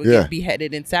die. They would get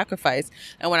beheaded and sacrificed.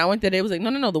 And when I went there, they was like,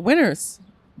 no, the winners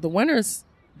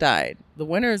died. The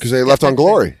winners because they left on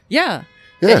glory. Yeah.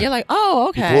 Yeah. And you're like, oh,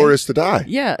 okay. Glorious to die.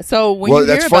 Yeah. So when you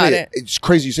hear about it. It's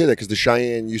crazy you say that because the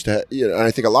Cheyenne used to have, and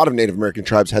I think a lot of Native American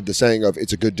tribes had the saying of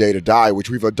it's a good day to die, which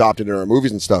we've adopted in our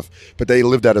movies and stuff, but they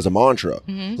lived that as a mantra.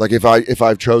 Like if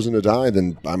I've chosen to die,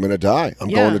 then I'm going to die. I'm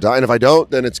going to die. And if I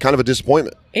don't, then it's kind of a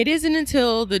disappointment. It isn't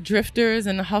until the drifters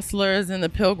and the hustlers and the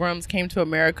pilgrims came to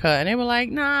America and they were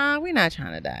like, nah, we're not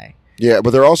trying to die. Yeah,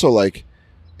 but they're also like,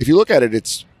 if you look at it,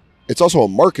 it's also a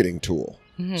marketing tool.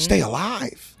 Stay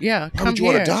alive. Yeah. Why would you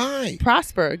want to die?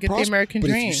 Prosper. Get the American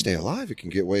dream. But if you stay alive, it can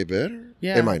get way better.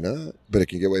 Yeah. It might not, but it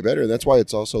can get way better. And that's why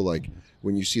it's also like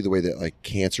when you see the way that like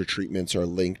cancer treatments are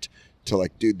linked to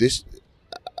like, dude, this,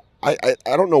 I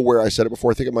don't know where I said it before.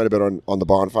 I think it might have been on the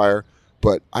bonfire,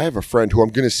 but I have a friend who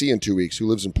I'm going to see in 2 weeks who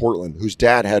lives in Portland, whose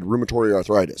dad had rheumatoid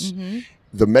arthritis.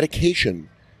 The medication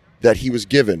that he was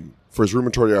given for his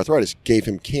rheumatoid arthritis gave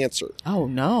him cancer. Oh,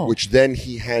 no. Which then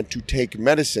he had to take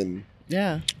medicine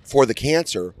for the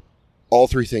cancer. All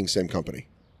 3 things, same company.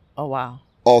 Oh, wow.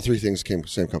 All 3 things came from the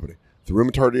same company. The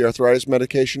rheumatoid arthritis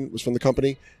medication was from the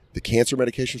company. The cancer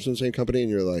medication was from the same company. And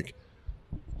you're like,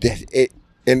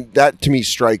 and that to me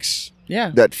strikes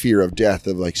that fear of death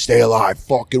of like, stay alive,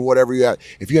 fucking whatever you have.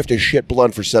 If you have to shit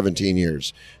blood for 17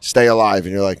 years, stay alive.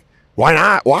 And you're like, why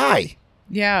not? Why?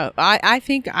 Yeah, I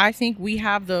think we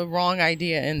have the wrong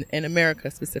idea in America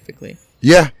specifically.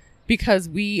 Yeah. Because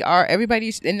we are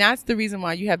everybody's, and that's the reason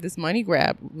why you have this money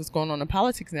grab what's going on in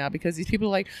politics now, because these people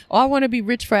are like, oh, I want to be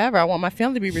rich forever. I want my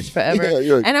family to be rich forever.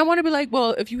 And I want to be like,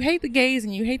 well, if you hate the gays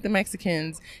and you hate the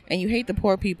Mexicans and you hate the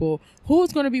poor people,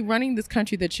 who's going to be running this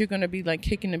country that you're going to be like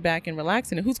kicking it back and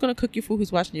relaxing? And who's going to cook your food?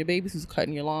 Who's washing your babies? Who's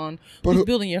cutting your lawn? Who's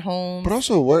building your home? But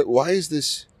also, why is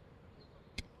this?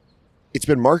 it's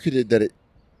been marketed that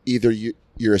either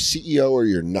you're a CEO or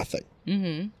you're nothing.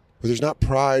 Mm-hmm. But there's not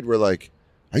pride where like,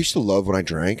 I used to love when I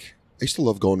drank. I used to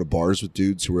love going to bars with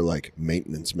dudes who were like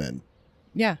maintenance men.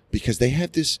 Yeah. Because they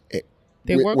have this,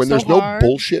 They work when so there's hard. no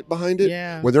bullshit behind it,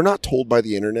 Yeah. when they're not told by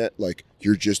the internet, like,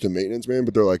 you're just a maintenance man,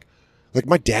 but they're like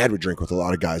my dad would drink with a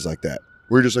lot of guys like that.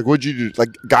 We're just like, what'd you do? Like,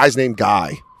 guys named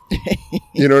Guy.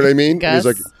 You know what I mean? Gus. He's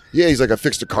like, yeah, he's like, I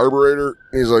fixed a carburetor.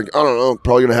 And he's like, I don't know,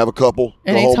 probably going to have a couple.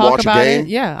 And Go they home, talk watch about a game. it.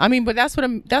 Yeah, I mean, but that's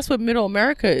what Middle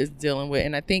America is dealing with,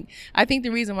 and I think the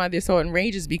reason why they're so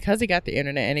enraged is because they got the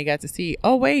internet and they got to see.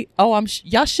 Oh wait, y'all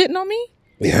shitting on me.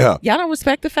 Yeah. Y'all don't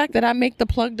respect the fact that I make the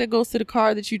plug that goes to the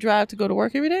car that you drive to go to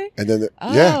work every day. And then,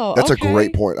 Oh, that's okay. a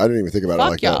great point. I didn't even think about it Fuck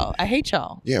like y'all. that. I hate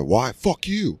y'all. Yeah, why? Fuck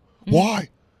you. Why?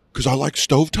 Because I like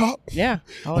stovetop? Yeah.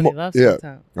 Oh, they love Yeah.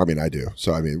 stovetop. I mean, I do.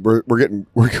 So, I mean, we're getting,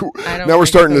 I don't now we're like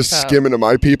starting to stovetop. skim into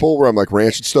my people where I'm like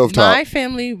ranch and stovetop.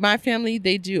 My family,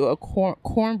 they do a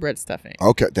cornbread stuffing.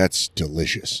 Okay, that's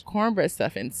delicious. Cornbread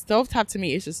stuffing. Stovetop to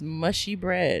me is just mushy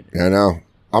bread. Yeah, I know.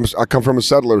 I come from a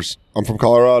settlers. I'm from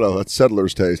Colorado. That's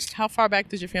settlers taste. How far back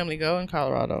does your family go in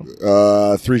Colorado?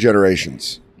 3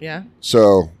 generations. Yeah.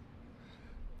 So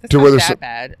That's To not where that there's some-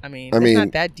 bad. I I mean, mean-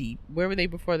 not that deep. Where were they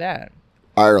before that?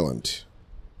 Ireland.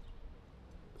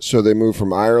 So they moved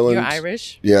from Ireland. You're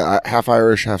Irish? Yeah, half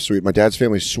Irish, half Swedish. My dad's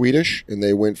family's Swedish, and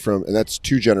they went from, and that's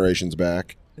 2 generations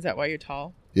back. Is that why you're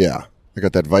tall? Yeah, I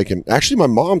got that Viking. Actually, my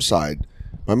mom's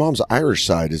Irish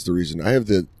side is the reason. I have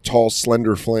the tall,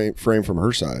 slender frame from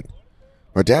her side.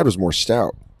 My dad was more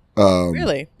stout.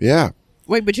 Really? Yeah.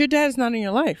 Wait, but your dad's not in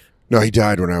your life. No, he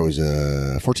died when I was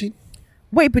 14.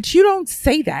 Wait, but you don't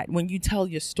say that when you tell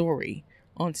your story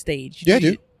on stage. Yeah, I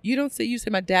do. You don't say. You say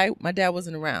my dad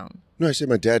wasn't around. No, I said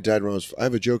my dad died when I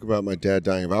have a joke about my dad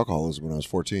dying of alcoholism when I was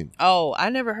 14. Oh,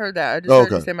 I never heard that. I just Oh, heard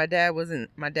you okay. say my dad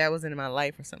wasn't in my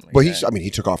life or something like But that.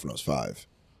 he took off when I was 5,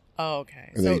 Oh,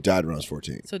 okay. and then he died when I was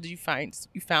 14. So did you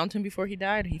found him before he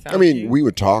died? Or he found I mean, you? we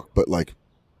would talk, but like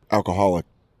alcoholic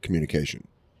communication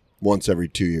once every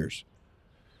 2 years.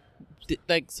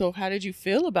 So how did you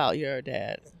feel about your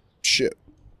dad? Shit.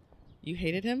 You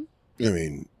hated him? I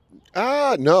mean,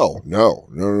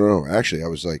 no. Actually, I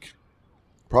was like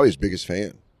probably his biggest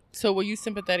fan. So were you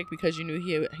sympathetic because you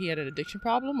knew he had an addiction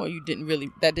problem, or you didn't really,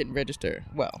 that didn't register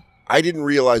well? I didn't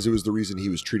realize it was the reason he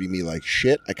was treating me like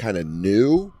shit. I kind of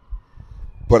knew,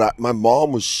 but my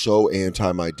mom was so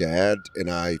anti my dad, and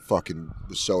I fucking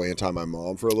was so anti my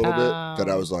mom for a little bit that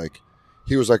I was like,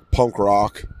 he was like punk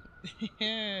rock.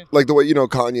 Like the way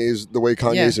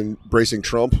Kanye's embracing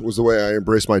Trump was the way I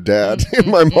embraced my dad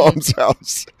in my mom's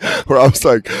house, where I was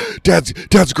like, Dad's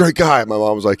a great guy. My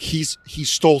mom was like, he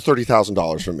stole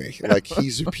 $30,000 from me. Like,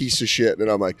 he's a piece of shit. And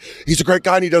I'm like, he's a great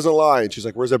guy and he doesn't lie. And she's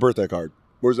like, where's that birthday card?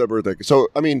 So,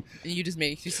 I mean, And you just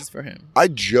made excuses for him. I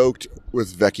joked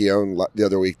with Vecchione the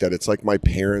other week that it's like my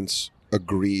parents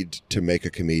agreed to make a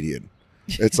comedian.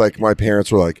 It's like my parents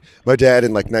were like, my dad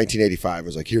in like 1985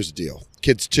 was like, here's the deal.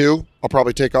 Kids 2, I'll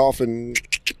probably take off in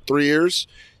 3 years.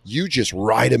 You just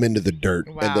ride him into the dirt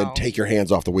and then Wow. take your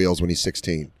hands off the wheels when he's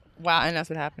 16. Wow, and that's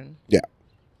what happened. Yeah.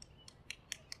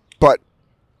 But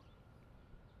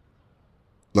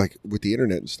like with the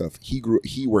internet and stuff,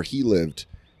 where he lived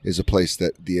is a place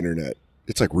that the internet,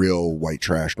 it's like real white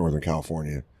trash, Northern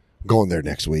California. I'm going there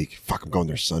next week. Fuck, I'm going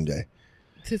there Sunday.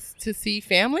 To see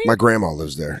family? My grandma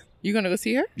lives there. You gonna go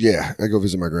see her? Yeah, I go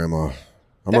visit my grandma.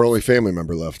 I'm her only family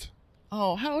member left.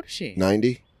 Oh, how old is she?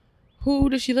 90 Who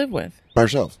does she live with? by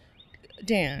herself.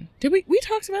 Dan. Did we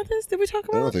talked about this? Did we talk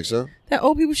I don't about think so. that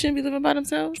old people shouldn't be living by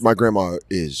themselves? My grandma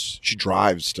she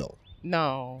drives still.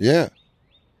 No. Yeah.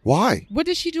 Why? What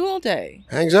does she do all day?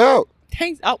 Hangs out.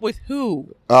 Hangs out with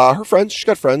who? Her friends. She's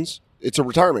got friends. It's a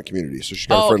retirement community, so she's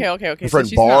got Oh, a friend. okay. Her So friend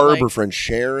she's not, Barb, like- her friend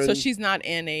Sharon. So she's not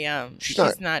in a She's she's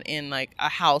not- not in like a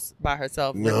house by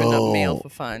herself ripping No. up mail for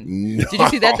fun. No. Did you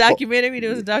see that documentary?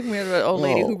 There was a documentary about an old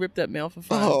lady Oh. who ripped up mail for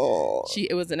fun. Oh.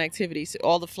 It was an activity. So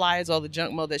all the flyers, all the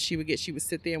junk mail that she would get, she would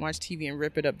sit there and watch TV and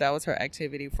rip it up. That was her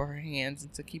activity for her hands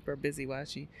and to keep her busy while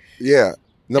she. Yeah.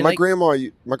 No, And, my like- grandma,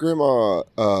 I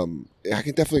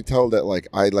can definitely tell that, like,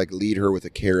 I, like, lead her with a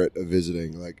carrot of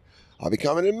visiting. Like, I'll be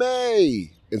coming in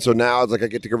May. And so now it's like I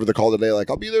get to give her the call today, like,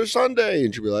 I'll be there Sunday.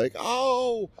 And she'll be like,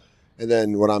 oh. And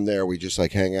then when I'm there, we just,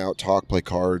 like, hang out, talk, play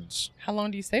cards. How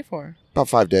long do you stay for? About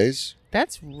 5 days.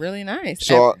 That's really nice.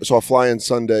 So I'll fly in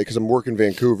Sunday because I'm working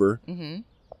Vancouver. Mm-hmm.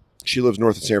 She lives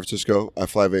north of San Francisco. I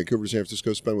fly Vancouver to San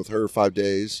Francisco, spend with her 5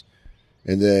 days,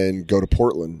 and then go to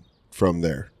Portland from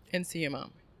there. And see your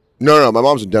mom. No, my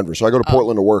mom's in Denver, so I go to Oh.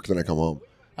 Portland to work, then I come home.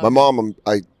 My Okay. mom,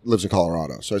 I lives in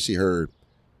Colorado, so I see her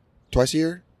twice a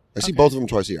year. I see Okay. both of them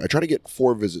twice a year. I try to get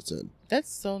 4 visits in. That's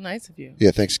so nice of you.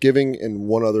 Yeah, Thanksgiving and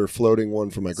one other floating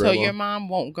one for my grandma. So your mom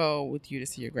won't go with you to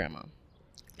see your grandma?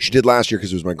 She did last year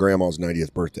because it was my grandma's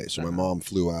 90th birthday. So my mom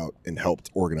flew out and helped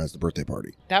organize the birthday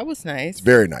party. That was nice. It's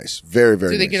very nice. Very,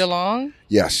 very nice. Do they get along?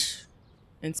 Yes.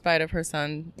 In spite of her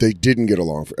son? They didn't get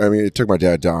along. I mean, it took my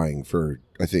dad dying for,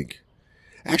 I think,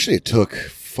 actually it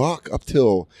took,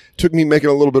 it took me making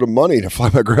a little bit of money to fly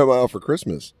my grandma out for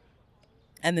Christmas.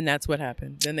 And then that's what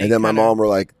happened. Then my mom were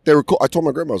like, they were cool. I told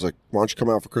my grandma, I was like, why don't you come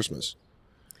out for Christmas?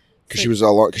 Because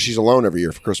she's alone every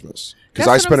year for Christmas. Because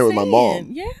I spent it with my mom.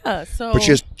 Yeah. So, but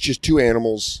she has 2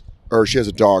 animals, or she has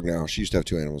a dog now. She used to have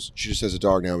 2 animals. She just has a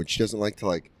dog now, but she doesn't like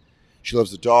to she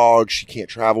loves the dog. She can't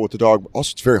travel with the dog.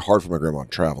 Also, it's very hard for my grandma to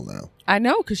travel now. I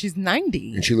know, because she's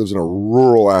 90. And she lives in a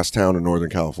rural ass town in Northern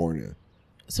California.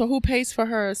 So who pays for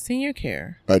her senior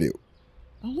care? I do.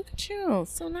 Oh, look at you.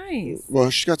 So nice. Well,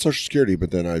 she's got Social Security,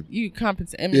 but then you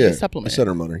compensate, you supplement. I send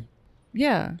her money.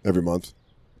 Yeah. Every month.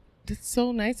 That's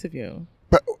so nice of you.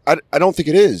 But I don't think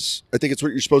it is. I think it's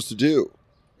what you're supposed to do.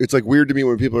 It's like weird to me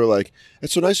when people are like,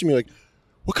 it's so nice of me. Like,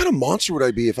 what kind of monster would I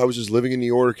be if I was just living in New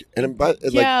York? And but a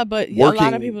lot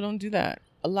of people don't do that.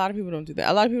 A lot of people don't do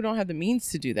that. A lot of people don't have the means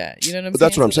to do that. You know what I'm saying?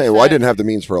 That's what I'm saying. Well, I didn't have the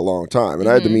means for a long time. And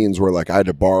I had the means where I had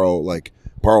to borrow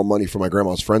money from my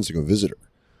grandma's friends to go visit her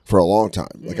for a long time.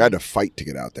 I had to fight to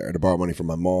get out there. I had to borrow money from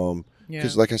my mom.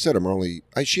 Because like I said,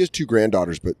 she has 2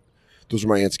 granddaughters, but those are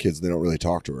my aunt's kids. They don't really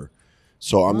talk to her.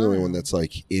 So I'm the only one that's in her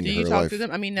life. Do you talk to them?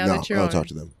 I mean, I don't talk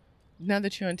to them. Now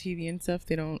that you're on TV and stuff,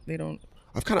 they don't.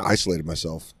 I've kind of isolated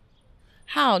myself.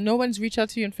 How? No one's reached out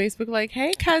to you on Facebook like,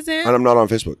 hey, cousin. And I'm not on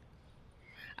Facebook.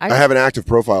 I have an active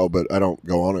profile, but I don't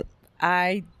go on it.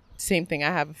 Same thing. I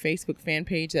have a Facebook fan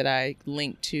page that I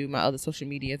link to my other social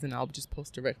medias, and I'll just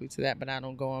post directly to that, but I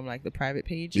don't go on the private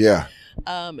page. Yeah.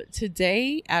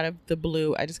 Today, out of the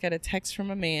blue, I just got a text from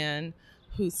a man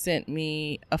who sent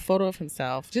me a photo of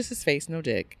himself, just his face, no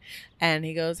dick. And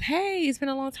he goes, hey, it's been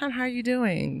a long time. How are you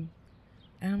doing?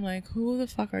 And I'm like, who the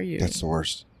fuck are you? That's the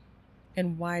worst.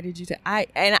 And why did you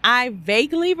I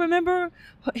vaguely remember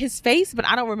his face, but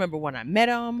I don't remember when I met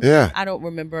him. Yeah. I don't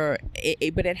remember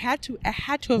it, but it had to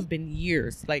have been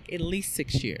years, at least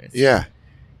 6 years. Yeah.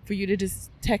 For you to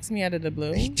just text me out of the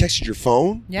blue. He texted your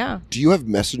phone? Yeah. Do you have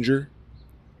Messenger?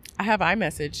 I have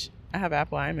iMessage. I have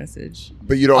Apple iMessage.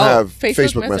 But you don't have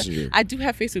Facebook Messenger. I do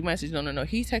have Facebook Messenger. No.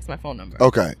 He texts my phone number.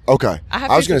 Okay.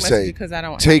 I was going to say, because I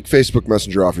don't take Facebook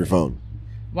Messenger off your phone.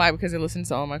 Why? Because it listens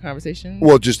to all my conversations?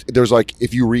 Well, there's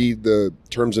if you read the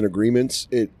terms and agreements,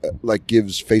 it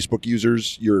gives Facebook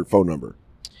users your phone number.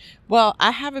 Well,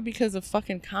 I have it because of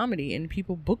fucking comedy, and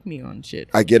people book me on shit.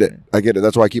 I get it.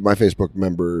 That's why I keep my Facebook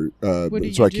member.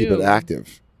 So I keep it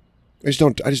active. I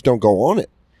just don't go on it.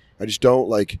 I just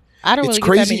don't I don't really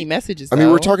get that many messages. I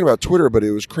mean, we're talking about Twitter, but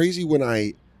it was crazy when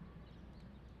I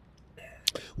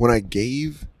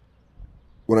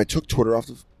took Twitter off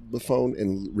the phone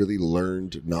and really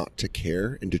learned not to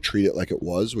care and to treat it like it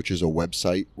was, which is a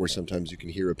website where sometimes you can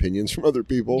hear opinions from other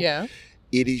people. Yeah.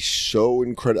 It is so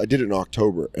incredible. I did it in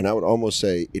October, and I would almost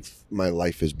say my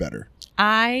life is better.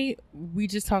 We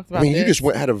just talked about this. You just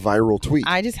had a viral tweet.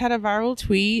 I just had a viral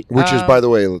tweet. Which is, by the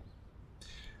way,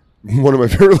 one of my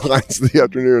favorite lines of the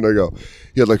afternoon. I go,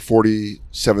 you had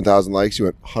 47,000 likes. You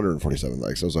went 147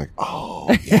 likes. I was like,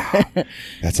 oh, yeah.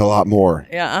 That's a lot more.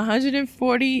 Yeah,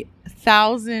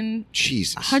 140,000.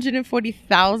 Jesus.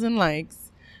 140,000 likes.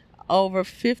 Over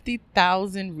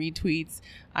 50,000 retweets.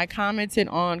 I commented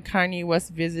on Kanye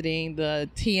West visiting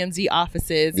the TMZ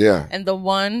offices. Yeah. And the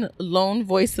one lone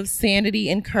voice of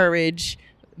sanity and courage,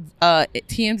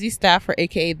 TMZ staffer,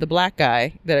 aka the black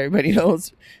guy that everybody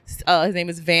knows, his name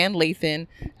is Van Lathan,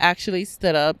 actually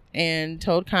stood up and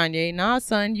told Kanye, nah,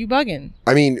 son, you bugging.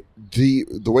 I mean, the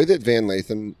way that Van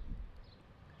Lathan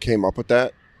came up with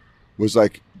that was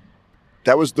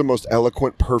that was the most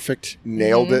eloquent, perfect,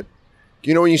 nailed it.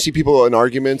 You know when you see people in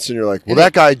arguments and you're like, well,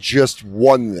 that guy just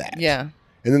won that. Yeah.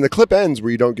 And then the clip ends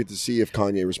where you don't get to see if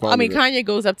Kanye responded. I mean, Kanye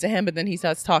goes up to him, but then he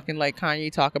starts talking like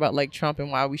Kanye talk about Trump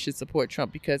and why we should support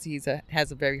Trump because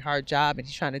has a very hard job and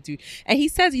he's trying to do. And he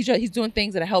says he's doing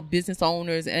things that help business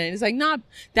owners. And it's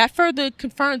that further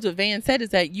confirms what Van said is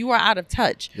that you are out of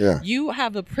touch. Yeah. You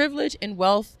have the privilege and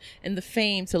wealth and the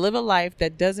fame to live a life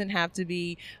that doesn't have to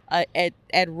be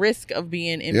at risk of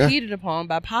being impeded upon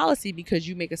by policy because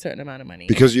you make a certain amount of money.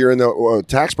 Because you're in the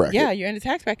tax bracket. Yeah, you're in the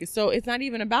tax bracket. So it's not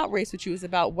even about race with you. It's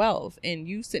about wealth. And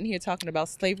you sitting here talking about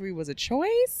slavery was a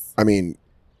choice? I mean,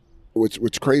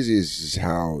 what's crazy is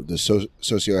how the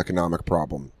socioeconomic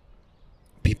problem,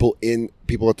 people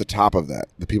at the top of that,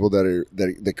 the people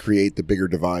that create the bigger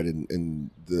divide in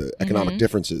the economic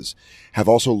differences, have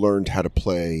also learned how to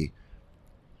play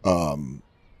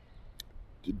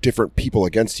different people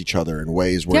against each other in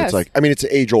ways where Yes. it's like, I mean, it's an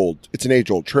age old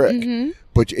trick, Mhm.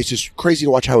 but it's just crazy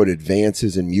to watch how it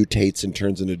advances and mutates and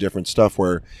turns into different stuff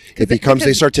where it becomes, they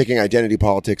because- start taking identity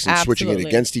politics and switching it Absolutely.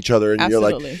 against each other. And you're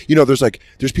Absolutely. like,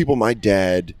 there's people my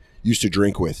dad used to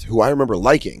drink with who I remember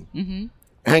liking, Mm-hmm.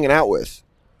 hanging out with,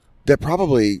 that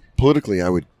probably politically I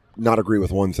would not agree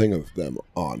with one thing of them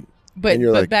on. But And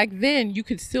you're like- back then, you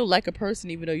could still like a person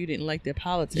even though you didn't like their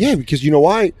politics. Yeah, because you know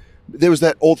why? There was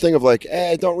that old thing of like,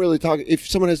 don't really talk. If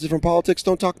someone has different politics,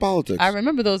 don't talk politics. I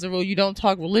remember those are rule. You don't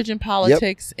talk religion,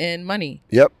 politics, and money.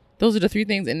 Yep. Those are the three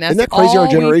things, and that's Isn't that crazy, all our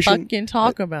generation? we fucking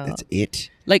talk about. That's it.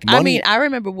 Like, I Money- mean, I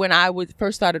remember when I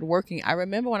first started working. I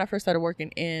remember when I first started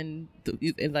working in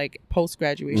like post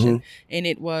graduation, Mm-hmm. and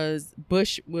it was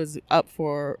Bush was up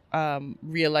for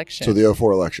re-election. So the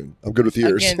 04 election. I'm good with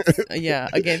years.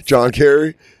 against John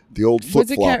Kerry, the old flip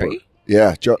Was it flopper. Kerry?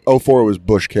 Yeah, 04 was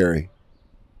Bush Kerry.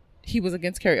 he was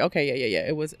against Kerry. Okay, yeah.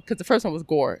 It was because the first one was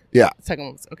Gore. Yeah. The second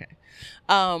one was okay.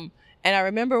 And I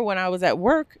remember when I was at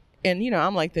work, and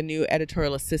I'm like the new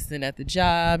editorial assistant at the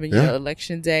job, and Yeah.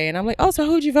 election day, and I'm like, oh, so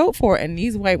who'd you vote for? And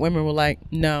these white women were like,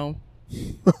 no,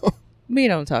 we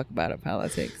don't talk about our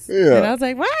politics. Yeah. And I was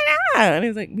like, why not? And he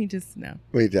was like, we just no.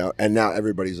 Wait, now, and now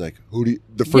everybody's like,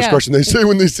 the first Yeah. question they say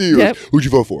when they see you Yep. is, who'd you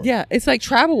vote for? Yeah, it's like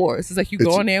travel wars. It's like you go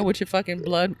It's- in there with your fucking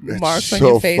blood It's marks on so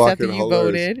your face after fucking you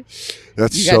hilarious. voted.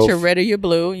 That's You so got your red or your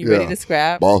blue, and you're ready Yeah. to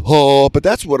scrap. But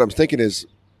that's what I'm thinking is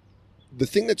the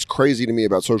thing that's crazy to me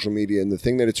about social media, and the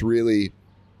thing that it's really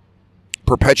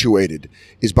perpetuated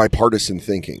is bipartisan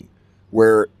thinking,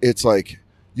 where it's like,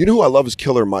 who I love is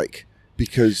Killer Mike,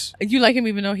 because You like him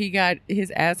even though he got his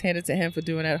ass handed to him for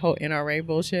doing that whole NRA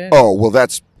bullshit? oh well,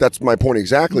 that's my point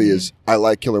exactly. Is I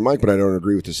like Killer Mike, but I don't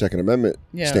agree with the Second Amendment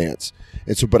Yeah. stance.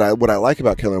 And so, what I like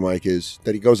about Killer Mike is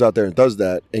that he goes out there and does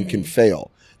that and can fail.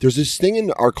 There's this thing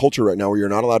in our culture right now where you're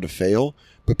not allowed to fail,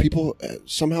 but people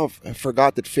somehow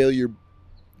forgot that failure.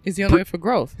 Is the only way for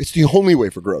growth. It's the only way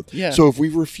for growth. Yeah. So if we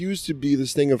refuse to be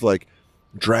this thing of like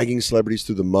dragging celebrities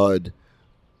through the mud,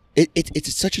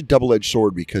 it's such a double-edged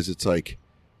sword, because it's like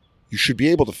you should be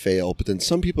able to fail, but then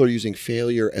some people are using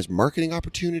failure as marketing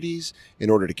opportunities in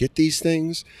order to get these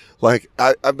things. Like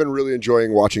I've been really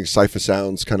enjoying watching Cypher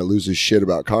Sounds kind of lose his shit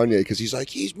about Kanye, because he's like,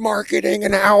 he's marketing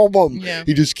an album. Yeah.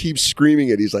 He just keeps screaming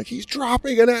it. He's like, he's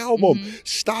dropping an album.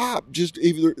 Stop. Just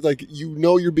either like,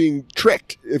 you're being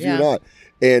tricked if Yeah. you're not.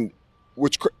 And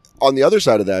what's on the other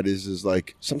side of that is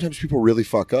like sometimes people really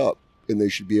fuck up, and they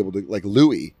should be able to, like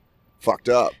Louis fucked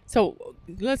up. So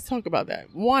let's talk about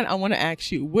that. One, I want to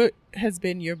ask you, what has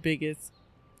been your biggest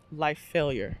life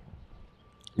failure?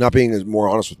 Not being as more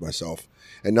honest with myself,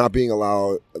 and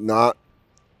not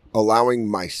allowing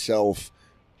myself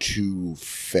to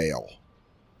fail.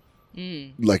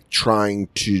 Like trying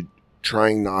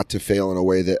not to fail in a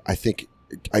way that I think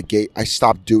I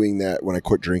stopped doing that when I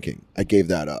quit drinking. I gave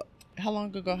that up. How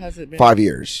long ago has it been? 5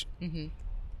 years. Mm-hmm.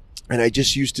 And I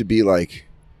just used to be like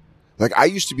I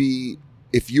used to be,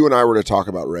 if you and I were to talk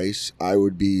about race, I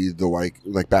would be the white,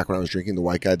 like back when I was drinking, the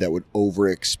white guy that would over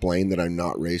explain that I'm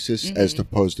not racist, as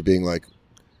opposed to being like,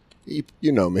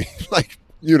 you know me, like,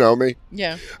 you know me.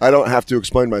 Yeah. I don't have to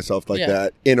explain myself like Yeah.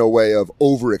 that in a way of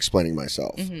over explaining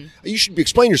myself. You should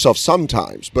explain yourself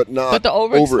sometimes, but not. But the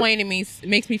over explaining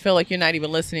makes me feel like you're not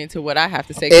even listening to what I have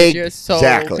to say, because you're so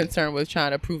Exactly. concerned with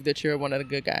trying to prove that you're one of the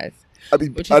good guys. I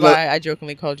mean, Which I is don't- why I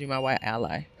jokingly called you my white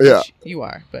ally. Yeah. Which you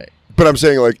are, but But I'm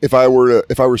saying, like, if I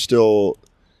were still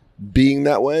being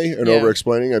that way and Yeah. over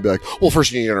explaining, I'd be like, well,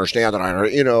 first you need to understand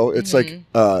that it's like,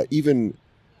 even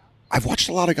I've watched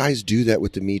a lot of guys do that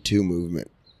with the Me Too movement.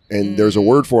 And there's a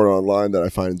word for it online that I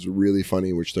find is really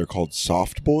funny, which they're called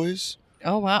soft boys.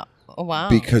 oh wow.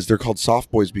 Because they're called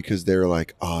soft boys because they're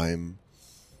like, I'm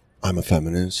a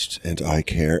feminist and I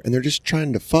care. And they're just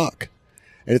trying to fuck.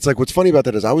 And it's like, what's funny about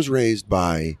that is I was raised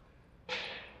by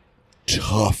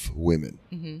tough women.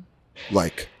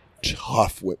 Like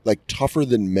tougher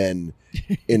than men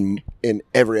in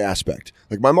every aspect.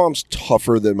 Like my mom's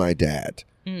tougher than my dad.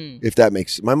 If that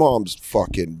makes, my mom's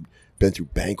fucking been through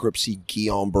bankruptcy,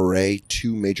 Guillain-Barré,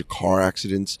 2 major car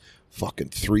accidents, fucking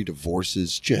 3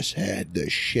 divorces, just had the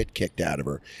shit kicked out of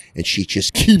her. And she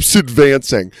just keeps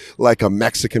advancing like a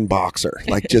Mexican boxer.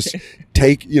 Like just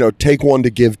take one to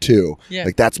give 2. Yeah.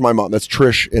 Like that's my mom. That's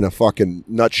Trish in a fucking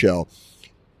nutshell.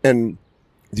 And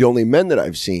the only men that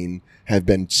I've seen have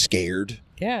been scared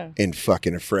Yeah. and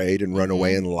fucking afraid and run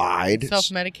away and lied.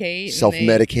 Self-medicate.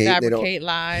 Self-medicate, And they they don't- fabricate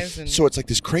lies. And So it's like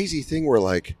this crazy thing where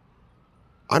like,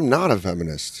 I'm not a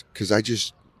feminist because I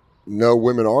just no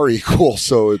women are equal.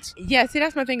 So it's Yeah, see,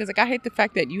 that's my thing. Is like I hate the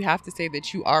fact that you have to say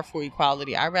that you are for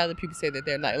equality. I'd rather people say that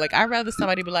they're not. Like I'd rather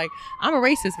somebody be like, I'm a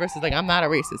racist versus like I'm not a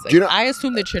racist. Like, You know- I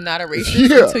assume that you're not a racist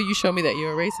Yeah. until you show me that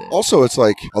you're a racist. also, it's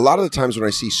like a lot of the times when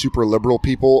I see super liberal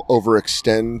people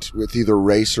overextend with either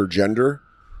race or gender,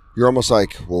 you're almost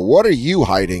like, well, what are you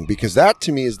hiding? Because that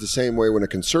to me is the same way when a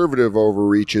conservative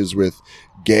overreaches with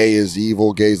gay is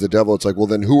evil, gay is the devil. It's like, well,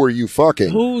 then who are you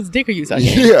fucking? Whose dick are you sucking?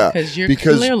 Yeah, because you're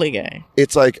because- clearly gay.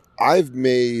 It's like I've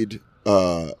made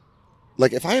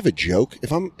like if I have a joke,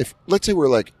 if let's say we're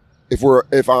like if we're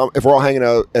all hanging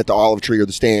out at the olive tree or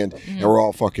the stand and we're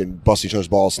all fucking busting each other's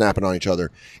balls, snapping on each other,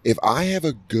 if I have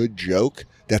a good joke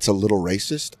that's a little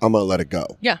racist, I'm gonna let it go.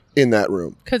 Yeah, In that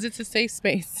room, because it's a safe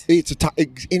space. it's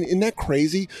isn't that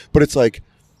crazy? But it's like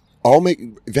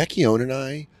Vecchione and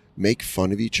I make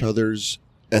fun of each other's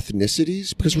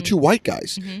ethnicities because we're two white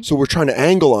guys. So we're trying to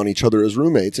angle on each other as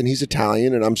roommates, and he's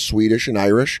Italian and I'm Swedish and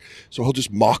Irish. So he'll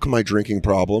just mock my drinking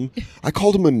problem. I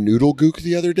called him a noodle gook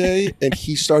the other day and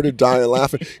he started dying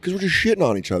laughing because we're just shitting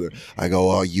on each other. I go,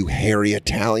 oh, you hairy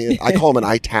Italian. I call him an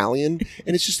Italian,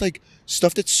 and it's just like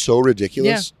stuff that's so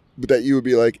ridiculous that you would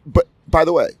be like, but by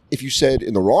the way, if you said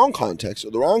in the wrong context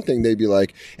or the wrong thing, they'd be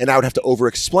like, and I would have to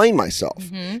over-explain myself.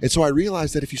 And so I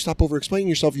realized that if you stop over-explaining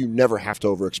yourself, you never have to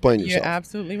over-explain yourself. You're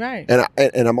absolutely right.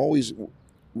 And I'm always, when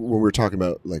we're talking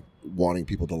about like wanting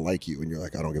people to like you and you're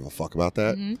like, I don't give a fuck about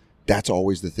that. That's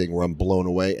always the thing where I'm blown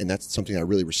away. And that's something I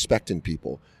really respect in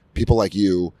people. People like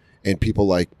you and people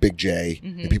like Big J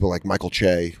and people like Michael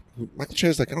Che. Michael Che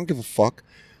is like, I don't give a fuck.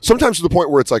 Sometimes to the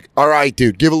point where it's like, all right,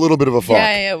 dude, give a little bit of a fuck.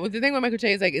 Yeah. Well, the thing with Michael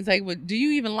Che is like, it's like, well, do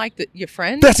you even like your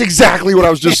friends? That's exactly what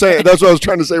I was just saying. That's what I was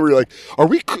trying to say. Where you're like, are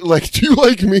we like, do you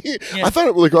like me? Yeah. I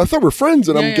thought we're friends,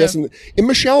 and I'm Yeah. guessing. And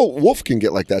Michelle Wolf can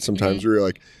get like that sometimes. Where you're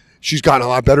like, she's gotten a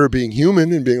lot better at being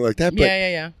human and being like that. But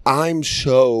Yeah. I'm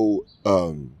so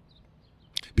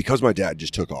because my dad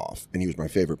just took off and he was my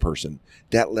favorite person.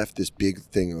 That left this big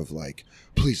thing of like,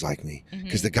 please like me,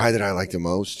 because the guy that I like the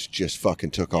most just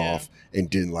fucking took off and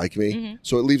didn't like me.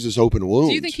 So it leaves this open wound.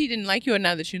 Do you think he didn't like you, or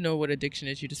now that you know what addiction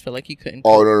is, you just feel like he couldn't?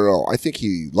 Oh, no. I think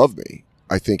he loved me.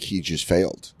 I think he just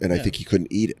failed, and I think he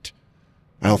couldn't eat it.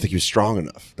 I don't think he was strong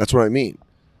enough. That's what I mean.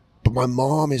 But my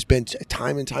mom has been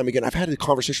time and time again. I've had a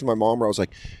conversation with my mom where I was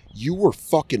like, you were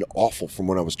fucking awful from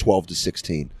when I was 12 to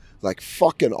 16. Like,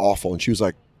 fucking awful. And she was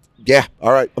like, yeah,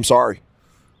 all right, I'm sorry.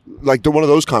 Like one of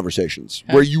those conversations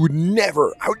where I would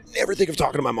never think of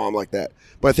talking to my mom like that.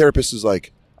 My therapist is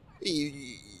like,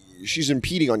 she's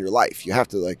impeding on your life. You have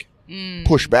to like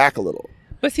push back a little.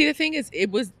 But see, the thing is,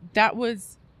 that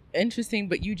was interesting,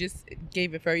 but you just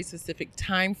gave a very specific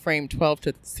time frame, 12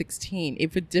 to 16.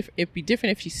 It'd be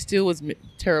different if she still was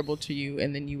terrible to you,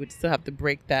 and then you would still have to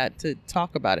break that to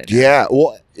talk about it. Yeah,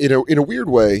 well, in a weird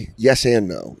way, yes and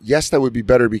no. Yes, that would be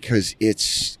better because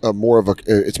it's more of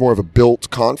a built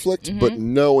conflict, but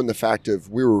no, in the fact of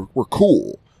we're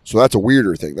cool. So that's a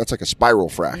weirder thing. That's like a spiral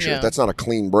fracture. Yeah. That's not a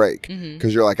clean break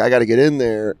because you're like, I got to get in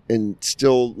there and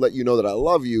still let you know that I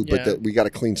love you, but that we got to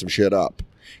clean some shit up.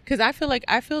 Because I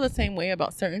feel the same way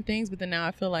about certain things, but then now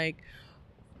I feel like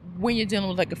when you're dealing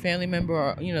with like a family member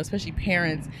or, you know, especially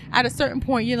parents, at a certain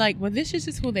point you're like, well, this is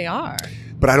just who they are.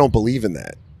 But I don't believe in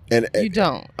that. And You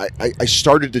don't. I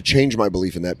started to change my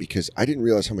belief in that because I didn't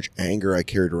realize how much anger I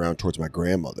carried around towards my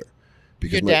grandmother.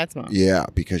 Because Your dad's mom. Yeah,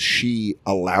 because she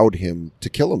allowed him to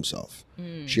kill himself.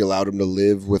 She allowed him to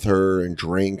live with her and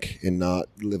drink and not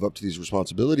live up to these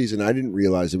responsibilities. And I didn't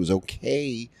realize it was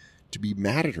okay to be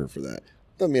mad at her for that.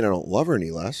 Doesn't mean I don't love her any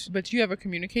less. But you ever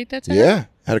communicate that to her? Yeah,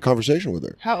 had a conversation with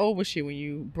her. How old was she when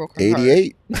you broke her heart?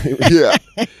 88. Yeah.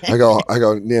 I go,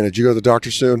 Nana, did you go to the doctor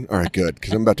soon? All right, good,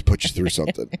 because I'm about to put you through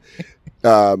something.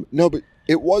 No, but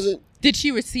it wasn't. Did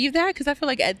she receive that? Because I feel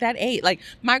like at that age, like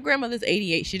my grandmother's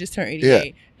 88. She just turned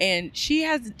 88. And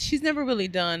she's never really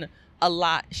done a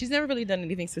lot. She's never really done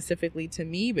anything specifically to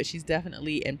me, but she's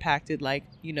definitely impacted, like,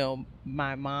 you know,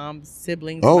 my mom's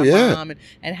siblings, Oh, my yeah. mom,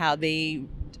 and how they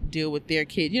deal with their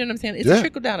kids. You know what I'm saying? It's a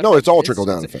trickle down. No, effect. it's all trickle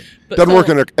down effect. But Doesn't work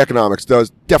in economics.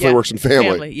 Definitely works in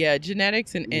family. Yeah,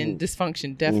 genetics and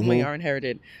dysfunction definitely are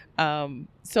inherited.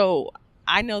 So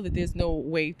I know that there's no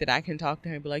way that I can talk to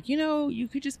her and be like, you know, you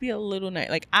could just be a little nice.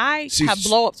 Like I have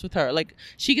blow-ups with her. Like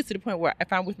she gets to the point where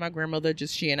if I'm with my grandmother,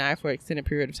 just she and I for an extended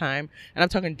period of time, and I'm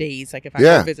talking days, like if I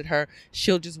go visit her,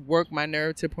 she'll just work my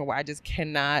nerve to the point where I just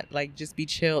cannot like just be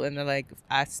chill, and then like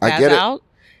I spaz out.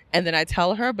 And then I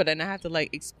tell her, but then I have to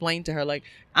like explain to her, like,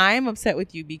 I am upset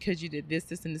with you because you did this,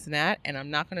 this, and this, and that, and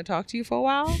I'm not going to talk to you for a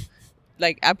while.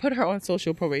 Like, I put her on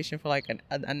social probation for like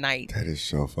a night. That is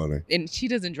so funny. And she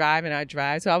doesn't drive and I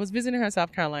drive. So I was visiting her in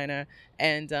South Carolina,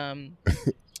 and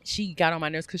she got on my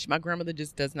nerves because my grandmother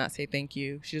just does not say thank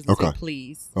you. She doesn't say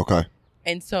please. Okay.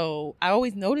 And so I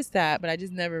always noticed that, but I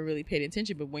just never really paid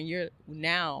attention. But when you're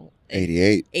now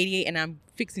 88, and I'm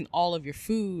fixing all of your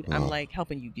food, I'm like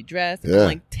helping you get dressed. Yeah. I'm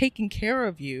like taking care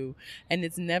of you, and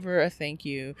it's never a thank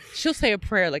you. She'll say a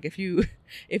prayer like if you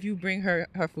bring her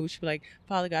food, she'll be like,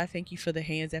 Father God, thank you for the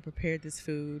hands that prepared this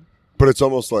food. But it's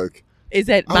almost like, is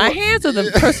that my hands or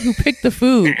the person who picked the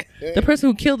food? The person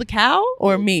who killed the cow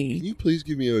or me? Can you please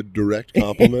give me a direct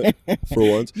compliment for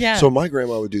once? Yeah. So my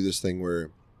grandma would do this thing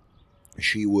where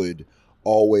she would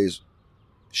always,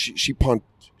 she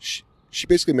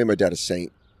basically made my dad a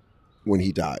saint when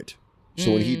he died.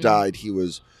 So when he died, he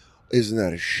was, isn't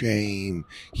that a shame?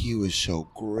 He was so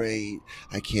great.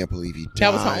 I can't believe he died.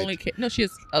 That was her only kid. No, she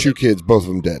has other 2 kids, both of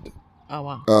them dead. Oh,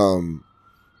 wow.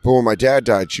 But when my dad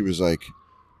died, she was like,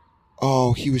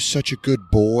 oh, he was such a good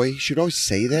boy. She'd always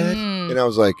say that. And I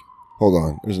was like, hold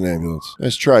on, there's an ambulance.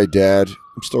 Nice try, Dad.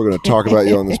 I'm still going to talk about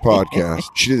you on this podcast.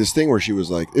 She did this thing where she was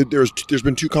like, there's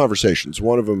been 2 conversations.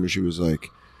 One of them, she was like,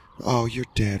 oh, your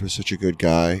dad was such a good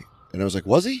guy. And I was like,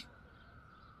 was he?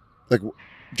 Like,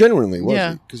 genuinely, was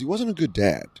he? Because he wasn't a good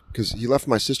dad. Because he left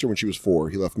my sister when she was 4.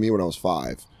 He left me when I was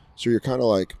 5. So you're kind of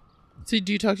like... So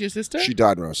do you talk to your sister? She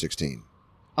died when I was 16.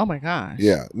 Oh, my gosh.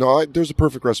 Yeah. No, there's a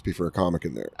perfect recipe for a comic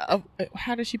in there.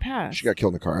 How did she pass? She got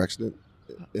killed in a car accident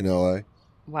in L.A.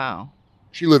 Wow.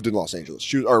 She lived in Los Angeles.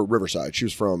 She was, or Riverside. She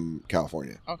was from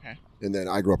California. Okay. And then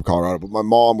I grew up in Colorado. But my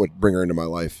mom would bring her into my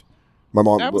life. My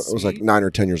mom was like 9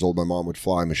 or 10 years old. My mom would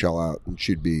fly Michelle out, and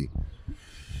she'd be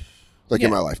like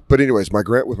in my life. But anyways,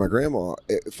 with my grandma,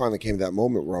 it finally came to that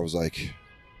moment where I was like,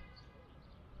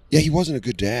 yeah, he wasn't a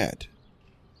good dad.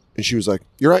 And she was like,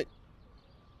 you're right.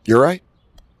 You're right.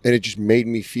 And it just made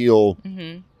me feel,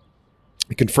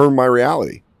 it confirmed my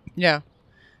reality. Yeah.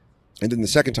 And then the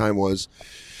second time was,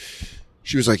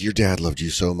 she was like, your dad loved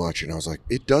you so much. And I was like,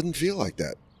 it doesn't feel like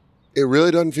that. It really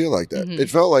doesn't feel like that. It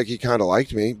felt like he kind of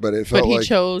liked me, but it felt like... But he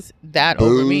chose that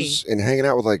booze over me. And hanging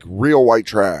out with like real white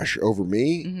trash over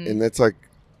me. And that's like,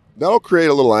 that'll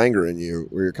create a little anger in you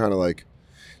where you're kind of like...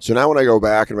 So now when I go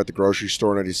back and I'm at the grocery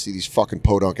store and I just see these fucking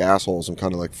podunk assholes, I'm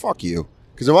kind of like, fuck you.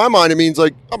 Because in my mind, it means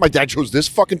like, oh, my dad chose this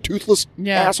fucking toothless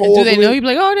asshole. And do they know? You'd be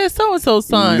like, oh, that's so-and-so's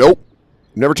son. Nope.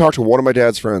 Never talked to one of my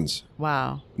dad's friends.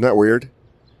 Wow. Isn't that weird?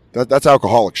 That's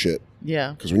alcoholic shit.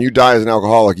 Yeah. Because when you die as an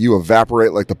alcoholic, you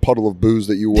evaporate like the puddle of booze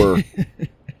that you were.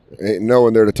 Ain't no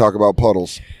one there to talk about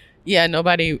puddles. Yeah,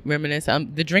 nobody reminisce.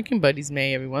 The drinking buddies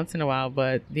may every once in a while,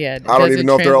 but yeah. I don't even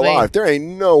know if they're alive. There ain't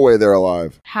no way they're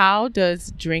alive. How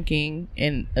does drinking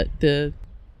and the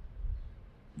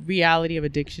reality of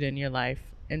addiction in your life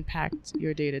impact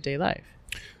your day-to-day life?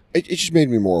 It just made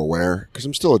me more aware because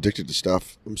I'm still addicted to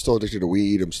stuff. I'm still addicted to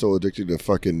weed. I'm still addicted to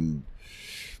fucking,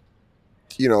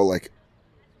 like,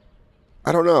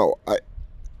 I don't know.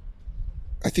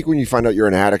 I think when you find out you're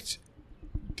an addict,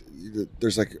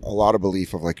 there's like a lot of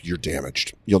belief of like, you're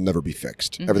damaged. You'll never be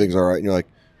fixed. Everything's all right. And you're like,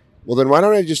 well, then why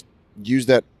don't I just use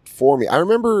that for me? I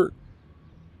remember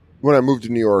when I moved to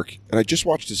New York and I just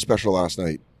watched his special last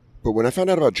night. But when I found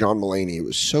out about John Mulaney, it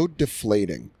was so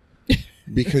deflating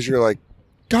because you're like,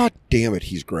 God damn it,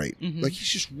 he's great. Like, he's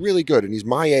just really good. And he's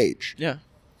my age. Yeah.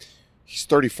 He's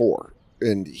 34.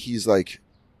 And he's like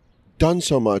done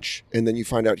so much. And then you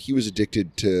find out he was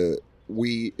addicted to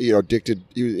he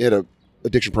had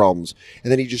addiction problems.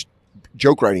 And then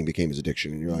joke writing became his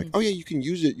addiction. And you're like, oh yeah, you can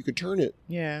use it. You can turn it.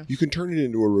 Yeah. You can turn it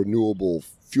into a renewable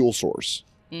fuel source.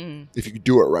 If you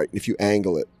do it right. If you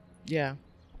angle it. Yeah.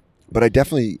 But I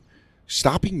definitely...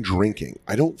 Stopping drinking.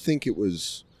 I don't think it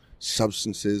was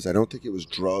substances. I don't think it was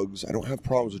drugs. I don't have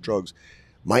problems with drugs.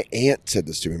 My aunt said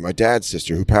this to me, my dad's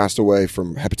sister, who passed away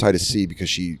from hepatitis C because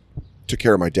she took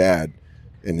care of my dad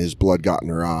and his blood got in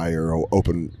her eye or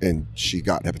open and she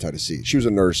got hepatitis C. She was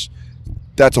a nurse.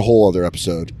 That's a whole other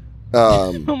episode.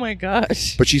 Oh my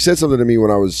gosh. But she said something to me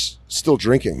when I was still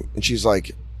drinking. And she's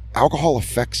like, alcohol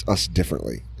affects us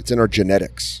differently. It's in our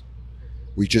genetics.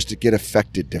 We just get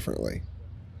affected differently.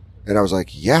 And I was like,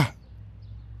 yeah,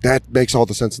 that makes all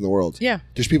the sense in the world. Yeah.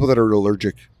 There's people that are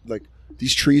allergic. Like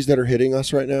these trees that are hitting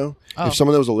us right now. Oh. If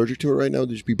someone that was allergic to it right now,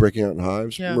 they'd just be breaking out in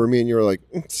hives. Yeah. Remember me and you were like,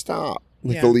 stop.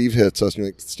 Like the leaf hits us and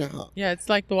you're like, stop. Yeah, it's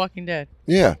like The Walking Dead.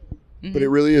 Yeah. But it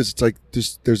really is. It's like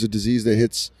there's a disease that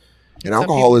hits. And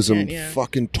alcoholism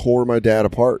fucking tore my dad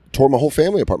apart. Tore my whole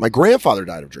family apart. My grandfather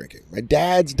died of drinking. My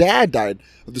dad's dad died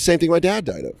of the same thing my dad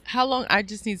died of. How long, I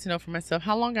just need to know for myself,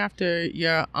 how long after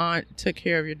your aunt took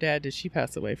care of your dad did she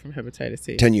pass away from hepatitis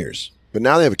C? 10 years. But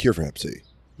now they have a cure for hep C.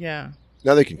 Yeah.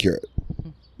 Now they can cure it.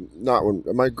 Not when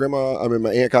my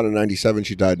aunt got it in 97.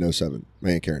 She died in 07. My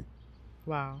Aunt Karen.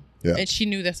 Wow. Yeah. And she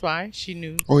knew that's why? She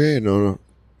knew? Oh, yeah. No.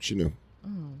 She knew. Oh.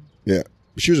 Yeah.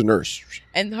 She was a nurse.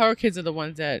 And her kids are the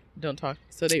ones that don't talk.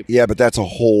 So they Yeah, but that's a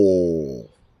whole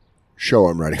show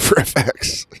I'm writing for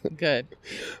FX. good.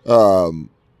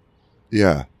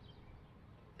 Yeah.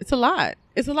 It's a lot.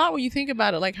 It's a lot when you think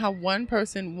about it. Like how one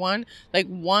person, one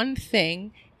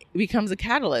thing becomes a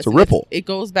catalyst. It's a ripple. It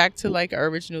goes back to like our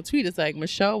original tweet. It's like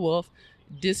Michelle Wolf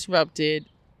disrupted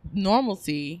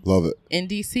normalcy Love it. in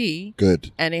DC.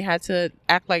 Good. And they had to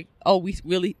act like, oh, we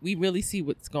really see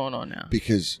what's going on now.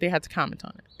 Because They had to comment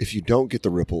on it. if you don't get the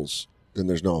ripples, then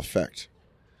there's no effect.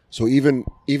 So even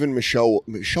Michelle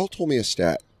told me a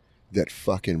stat that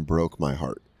fucking broke my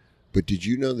heart. But did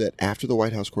you know that after the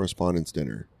White House Correspondents'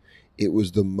 Dinner, it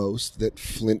was the most that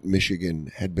Flint,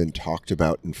 Michigan had been talked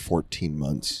about in 14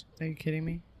 months? Are you kidding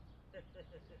me?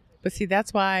 But see,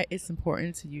 that's why it's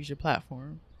important to use your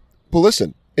platform. But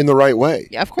listen, in the right way.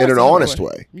 Yeah, of course. In an in the right honest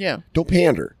way. Yeah. Don't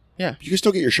pander. Yeah. You can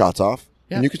still get your shots off.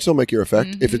 Yeah. And you can still make your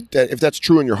effect. Mhm. If that's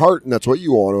true in your heart and that's what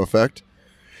you want to affect.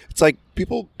 It's like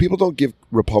people don't give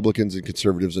Republicans and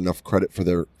conservatives enough credit for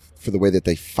the way that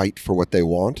they fight for what they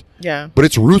want. Yeah. But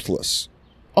it's ruthless.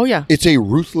 Oh, yeah. It's a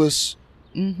ruthless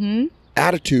Mm-hmm.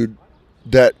 attitude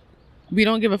that We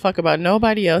don't give a fuck about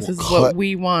nobody else. This is what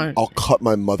we want. I'll cut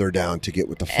my mother down to get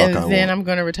what the fuck And I then want. I'm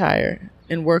going to retire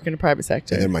and work in the private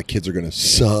sector. And then my kids are going to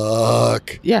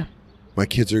suck. Yeah. My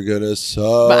kids are going to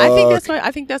suck. But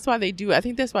I think that's why they do it. I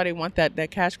think that's why they want that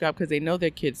cash grab, because they know their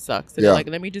kids suck. So they're Yeah. like,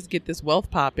 let me just get this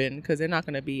wealth popping, because they're not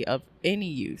going to be of any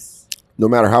use. No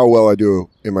matter how well I do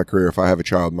in my career, if I have a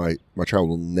child, my child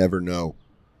will never know.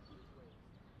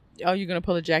 Oh, you're going to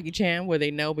pull a Jackie Chan where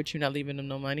they know, but you're not leaving them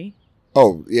no money?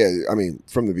 Oh, yeah. I mean,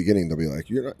 from the beginning, they'll be like,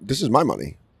 this is my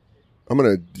money. I'm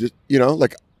going to just,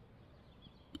 like,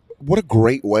 what a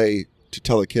great way to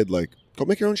tell a kid, like, go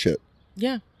make your own shit.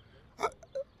 Yeah.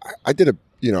 I did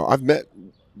I've met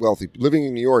wealthy, living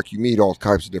in New York, you meet all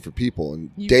types of different people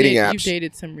and dating apps. You've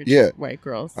dated some rich white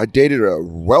girls. I dated a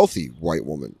wealthy white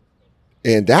woman,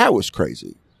 and that was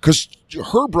crazy because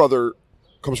her brother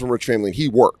comes from a rich family and he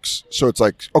works. So it's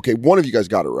like, okay, one of you guys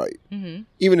got it right. Mm-hmm.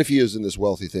 Even if he is in this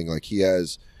wealthy thing, like he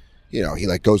has, he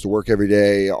like goes to work every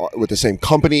day with the same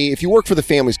company. If you work for the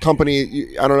family's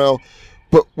company, I don't know.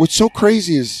 But what's so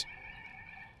crazy is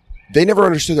they never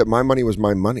understood that my money was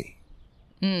my money.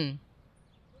 Mm.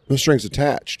 No strings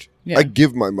attached. Yeah. I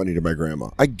give my money to my grandma.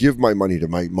 I give my money to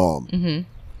my mom. Mm-hmm.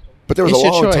 But there was It's a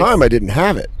your long choice. time I didn't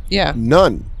have it. Yeah.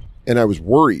 None. And I was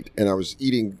worried. And I was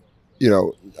eating, I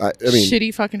mean,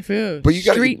 shitty fucking food. But you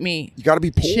got street meat. You got to be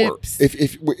poor. Chips.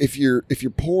 If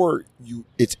you're poor,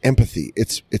 it's empathy.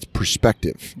 It's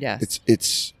perspective. Yes.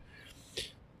 It's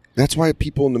that's why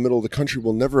people in the middle of the country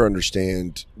will never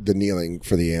understand the kneeling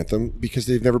for the anthem because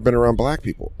they've never been around black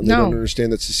people. And they No. don't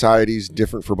understand that society's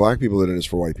different for black people than it is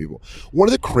for white people. One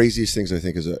of the craziest things I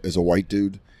think as a white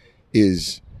dude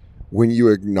is when you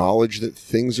acknowledge that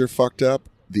things are fucked up,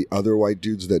 the other white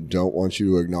dudes that don't want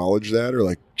you to acknowledge that are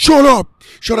like, shut up.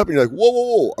 And you're like,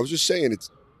 whoa. I was just saying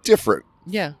it's different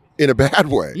Yeah. in a bad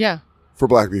way Yeah. for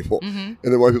black people. Mm-hmm. And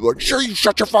then white people are like, sure, you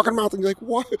shut your fucking mouth. And you're like,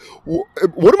 what?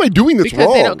 What am I doing that's Because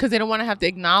wrong? they don't want to have to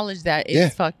acknowledge that it's Yeah.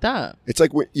 fucked up. It's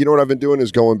like, you know what I've been doing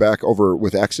is going back over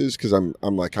with exes because I'm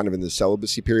like kind of in the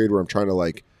celibacy period where I'm trying to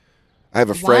like, I have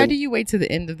a friend. Why do you wait to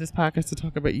the end of this podcast to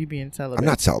talk about you being celibate? I'm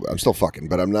not celibate. I'm still fucking,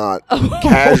 but I'm not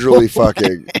casually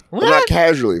fucking. I'm not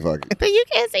casually fucking. But you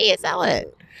can't say it's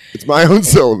celibate. It's my own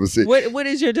celibacy. What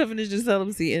is your definition of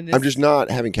celibacy in this? I'm just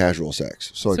not having casual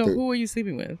sex. So, like So the who are you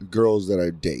sleeping with? girls that I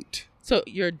date. So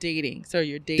you're dating. So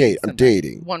you're dating. I'm somebody.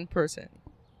 dating. One person.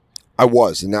 I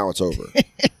was, and now it's over.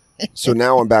 So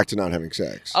now I'm back to not having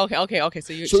sex. Okay.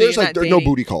 So you're. So there's you're like not there's no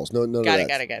dating. booty calls. No, Got of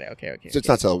that. it. Okay. So it's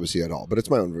not celibacy at all, but it's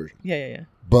my own version. Yeah.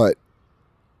 But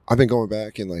I've been going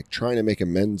back and like trying to make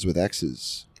amends with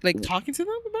exes. Like talking to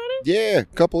them about it. Yeah, a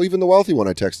couple, even the wealthy one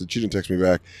I texted. She didn't text me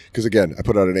back because again, I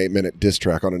put out an 8-minute diss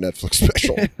track on a Netflix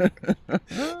special,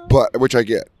 but which I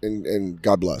get, and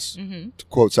God bless. Mm-hmm. To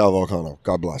quote Sal Volcano,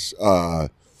 God bless.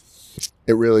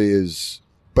 It really is,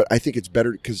 but I think it's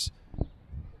better because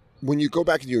when you go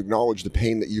back and you acknowledge the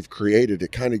pain that you've created,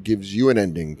 it kind of gives you an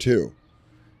ending too.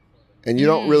 And you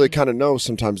don't really kind of know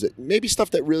sometimes that maybe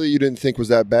stuff that really you didn't think was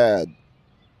that bad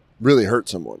really hurt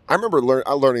someone. I remember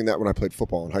learning that when I played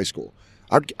football in high school.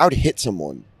 I would hit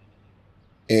someone,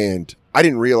 and I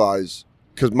didn't realize,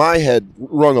 because my head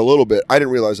rung a little bit, I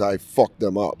didn't realize I fucked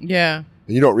them up. Yeah.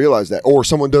 And you don't realize that. Or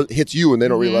someone hits you, and they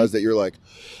don't realize that you're like,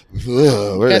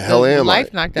 where the hell am I?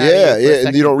 Life knocked out of you for a Yeah, and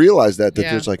second. you don't realize that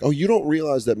Yeah. there's like, oh, you don't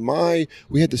realize that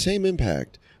we had the same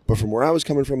impact, but from where I was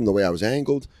coming from, the way I was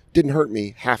angled, didn't hurt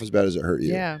me half as bad as it hurt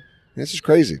you. Yeah. And this is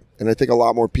crazy. And I think a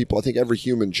lot more people, I think every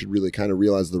human should really kind of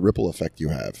realize the ripple effect you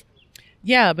have.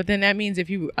 Yeah, but then that means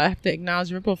if you have to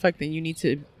acknowledge ripple effect, then you need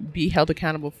to be held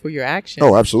accountable for your actions.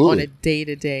 Oh, absolutely. On a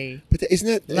day-to-day. But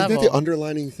isn't that level. the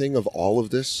underlining thing of all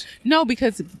of this? No,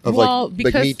 because Of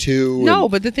like Me Too? No,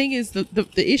 but the thing is, the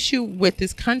issue with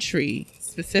this country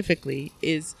specifically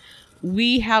is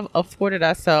we have afforded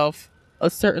ourselves a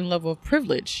certain level of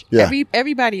privilege. Yeah.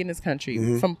 Everybody in this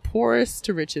country, from poorest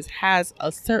to richest, has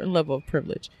a certain level of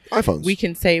privilege. iPhones. We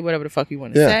can say whatever the fuck we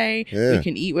want to say. Yeah. We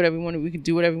can eat whatever we want. We can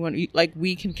do whatever we want. Like,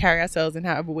 we can carry ourselves in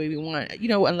however way we want. You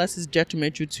know, unless it's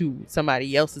detrimental to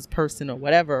somebody else's person or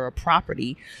whatever, or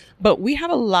property. But we have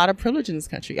a lot of privilege in this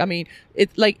country. I mean,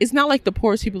 it's not like the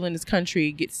poorest people in this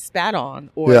country get spat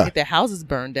on or get their houses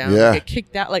burned down or get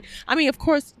kicked out. Like, I mean, of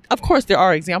course there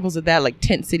are examples of that, like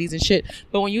tent cities and shit.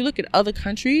 But when you look at other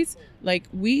countries, like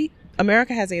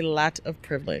America has a lot of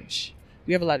privilege.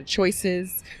 We have a lot of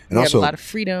choices. And we also, have a lot of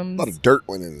freedoms. A lot of dirt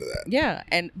went into that. Yeah,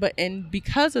 and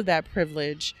because of that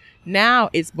privilege,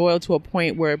 now it's boiled to a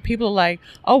point where people are like,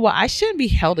 "Oh, well, I shouldn't be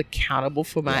held accountable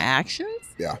for my actions.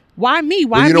 Yeah. Why me?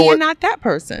 Why me and not that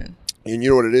person?" And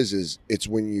you know what it is it's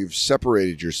when you've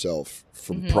separated yourself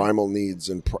from primal needs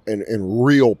and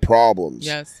real problems.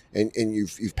 Yes. And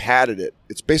you've padded it.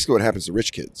 It's basically what happens to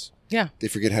rich kids. Yeah. They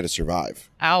forget how to survive.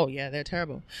 Oh, yeah, they're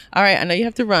terrible. All right, I know you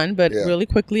have to run, but really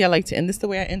quickly, I like to end this the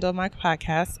way I end on my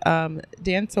podcast.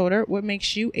 Dan Soder, what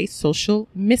makes you a social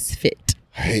misfit?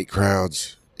 I hate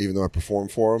crowds, even though I perform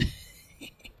for them.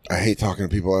 I hate talking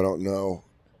to people I don't know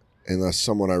unless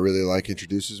someone I really like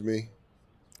introduces me.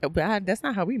 Oh, but that's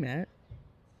not how we met.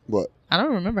 What? I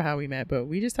don't remember how we met, but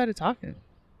we just started talking.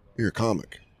 You're a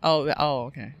comic. Oh,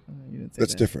 okay. You didn't say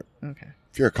That's that. different. Okay.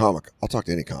 If you're a comic, I'll talk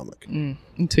to any comic.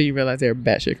 Until you realize they're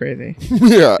batshit crazy.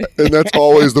 Yeah, and that's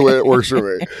always the way it works for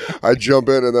me. I jump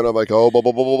in and then I'm like, oh, blah,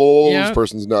 blah, blah, blah, blah, this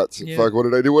person's nuts. Yep. Fuck, what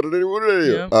did I do? What did I do? What did I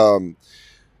do? Yep.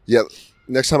 Yeah,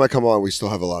 next time I come on, we still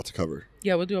have a lot to cover.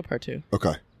 Yeah, we'll do a part 2.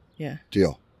 Okay. Yeah.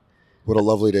 Deal. What a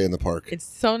lovely day in the park. It's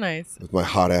so nice. With my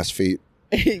hot ass feet.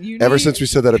 Ever since we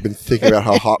said that, I've been thinking about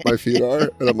how hot my feet are.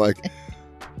 And I'm like,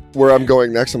 where I'm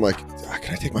going next, I'm like,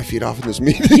 can I take my feet off in this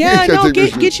meeting? Yeah, no,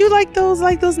 get you like those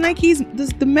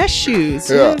Nikes, the mesh shoes.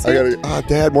 You Yeah, I gotta,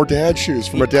 Dad, more dad shoes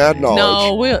for my dad knowledge.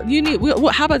 No,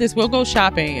 how about this? We'll go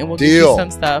shopping and we'll get Deal. you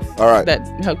some stuff that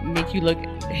help make you look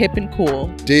hip and cool.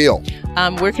 Deal.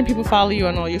 Where can people follow you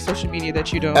on all your social media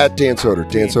that you don't? At Dan Soder,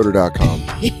 dansoder.com.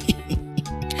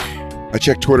 I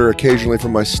check Twitter occasionally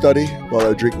from my study while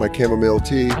I drink my chamomile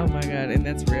tea. Oh my God, and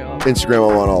that's real.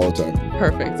 Instagram I'm on all the time.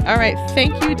 Perfect. All right.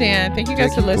 Thank you, Dan. Thank you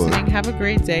guys for listening. Have a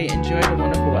great day. Enjoy the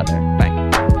wonderful weather. Bye.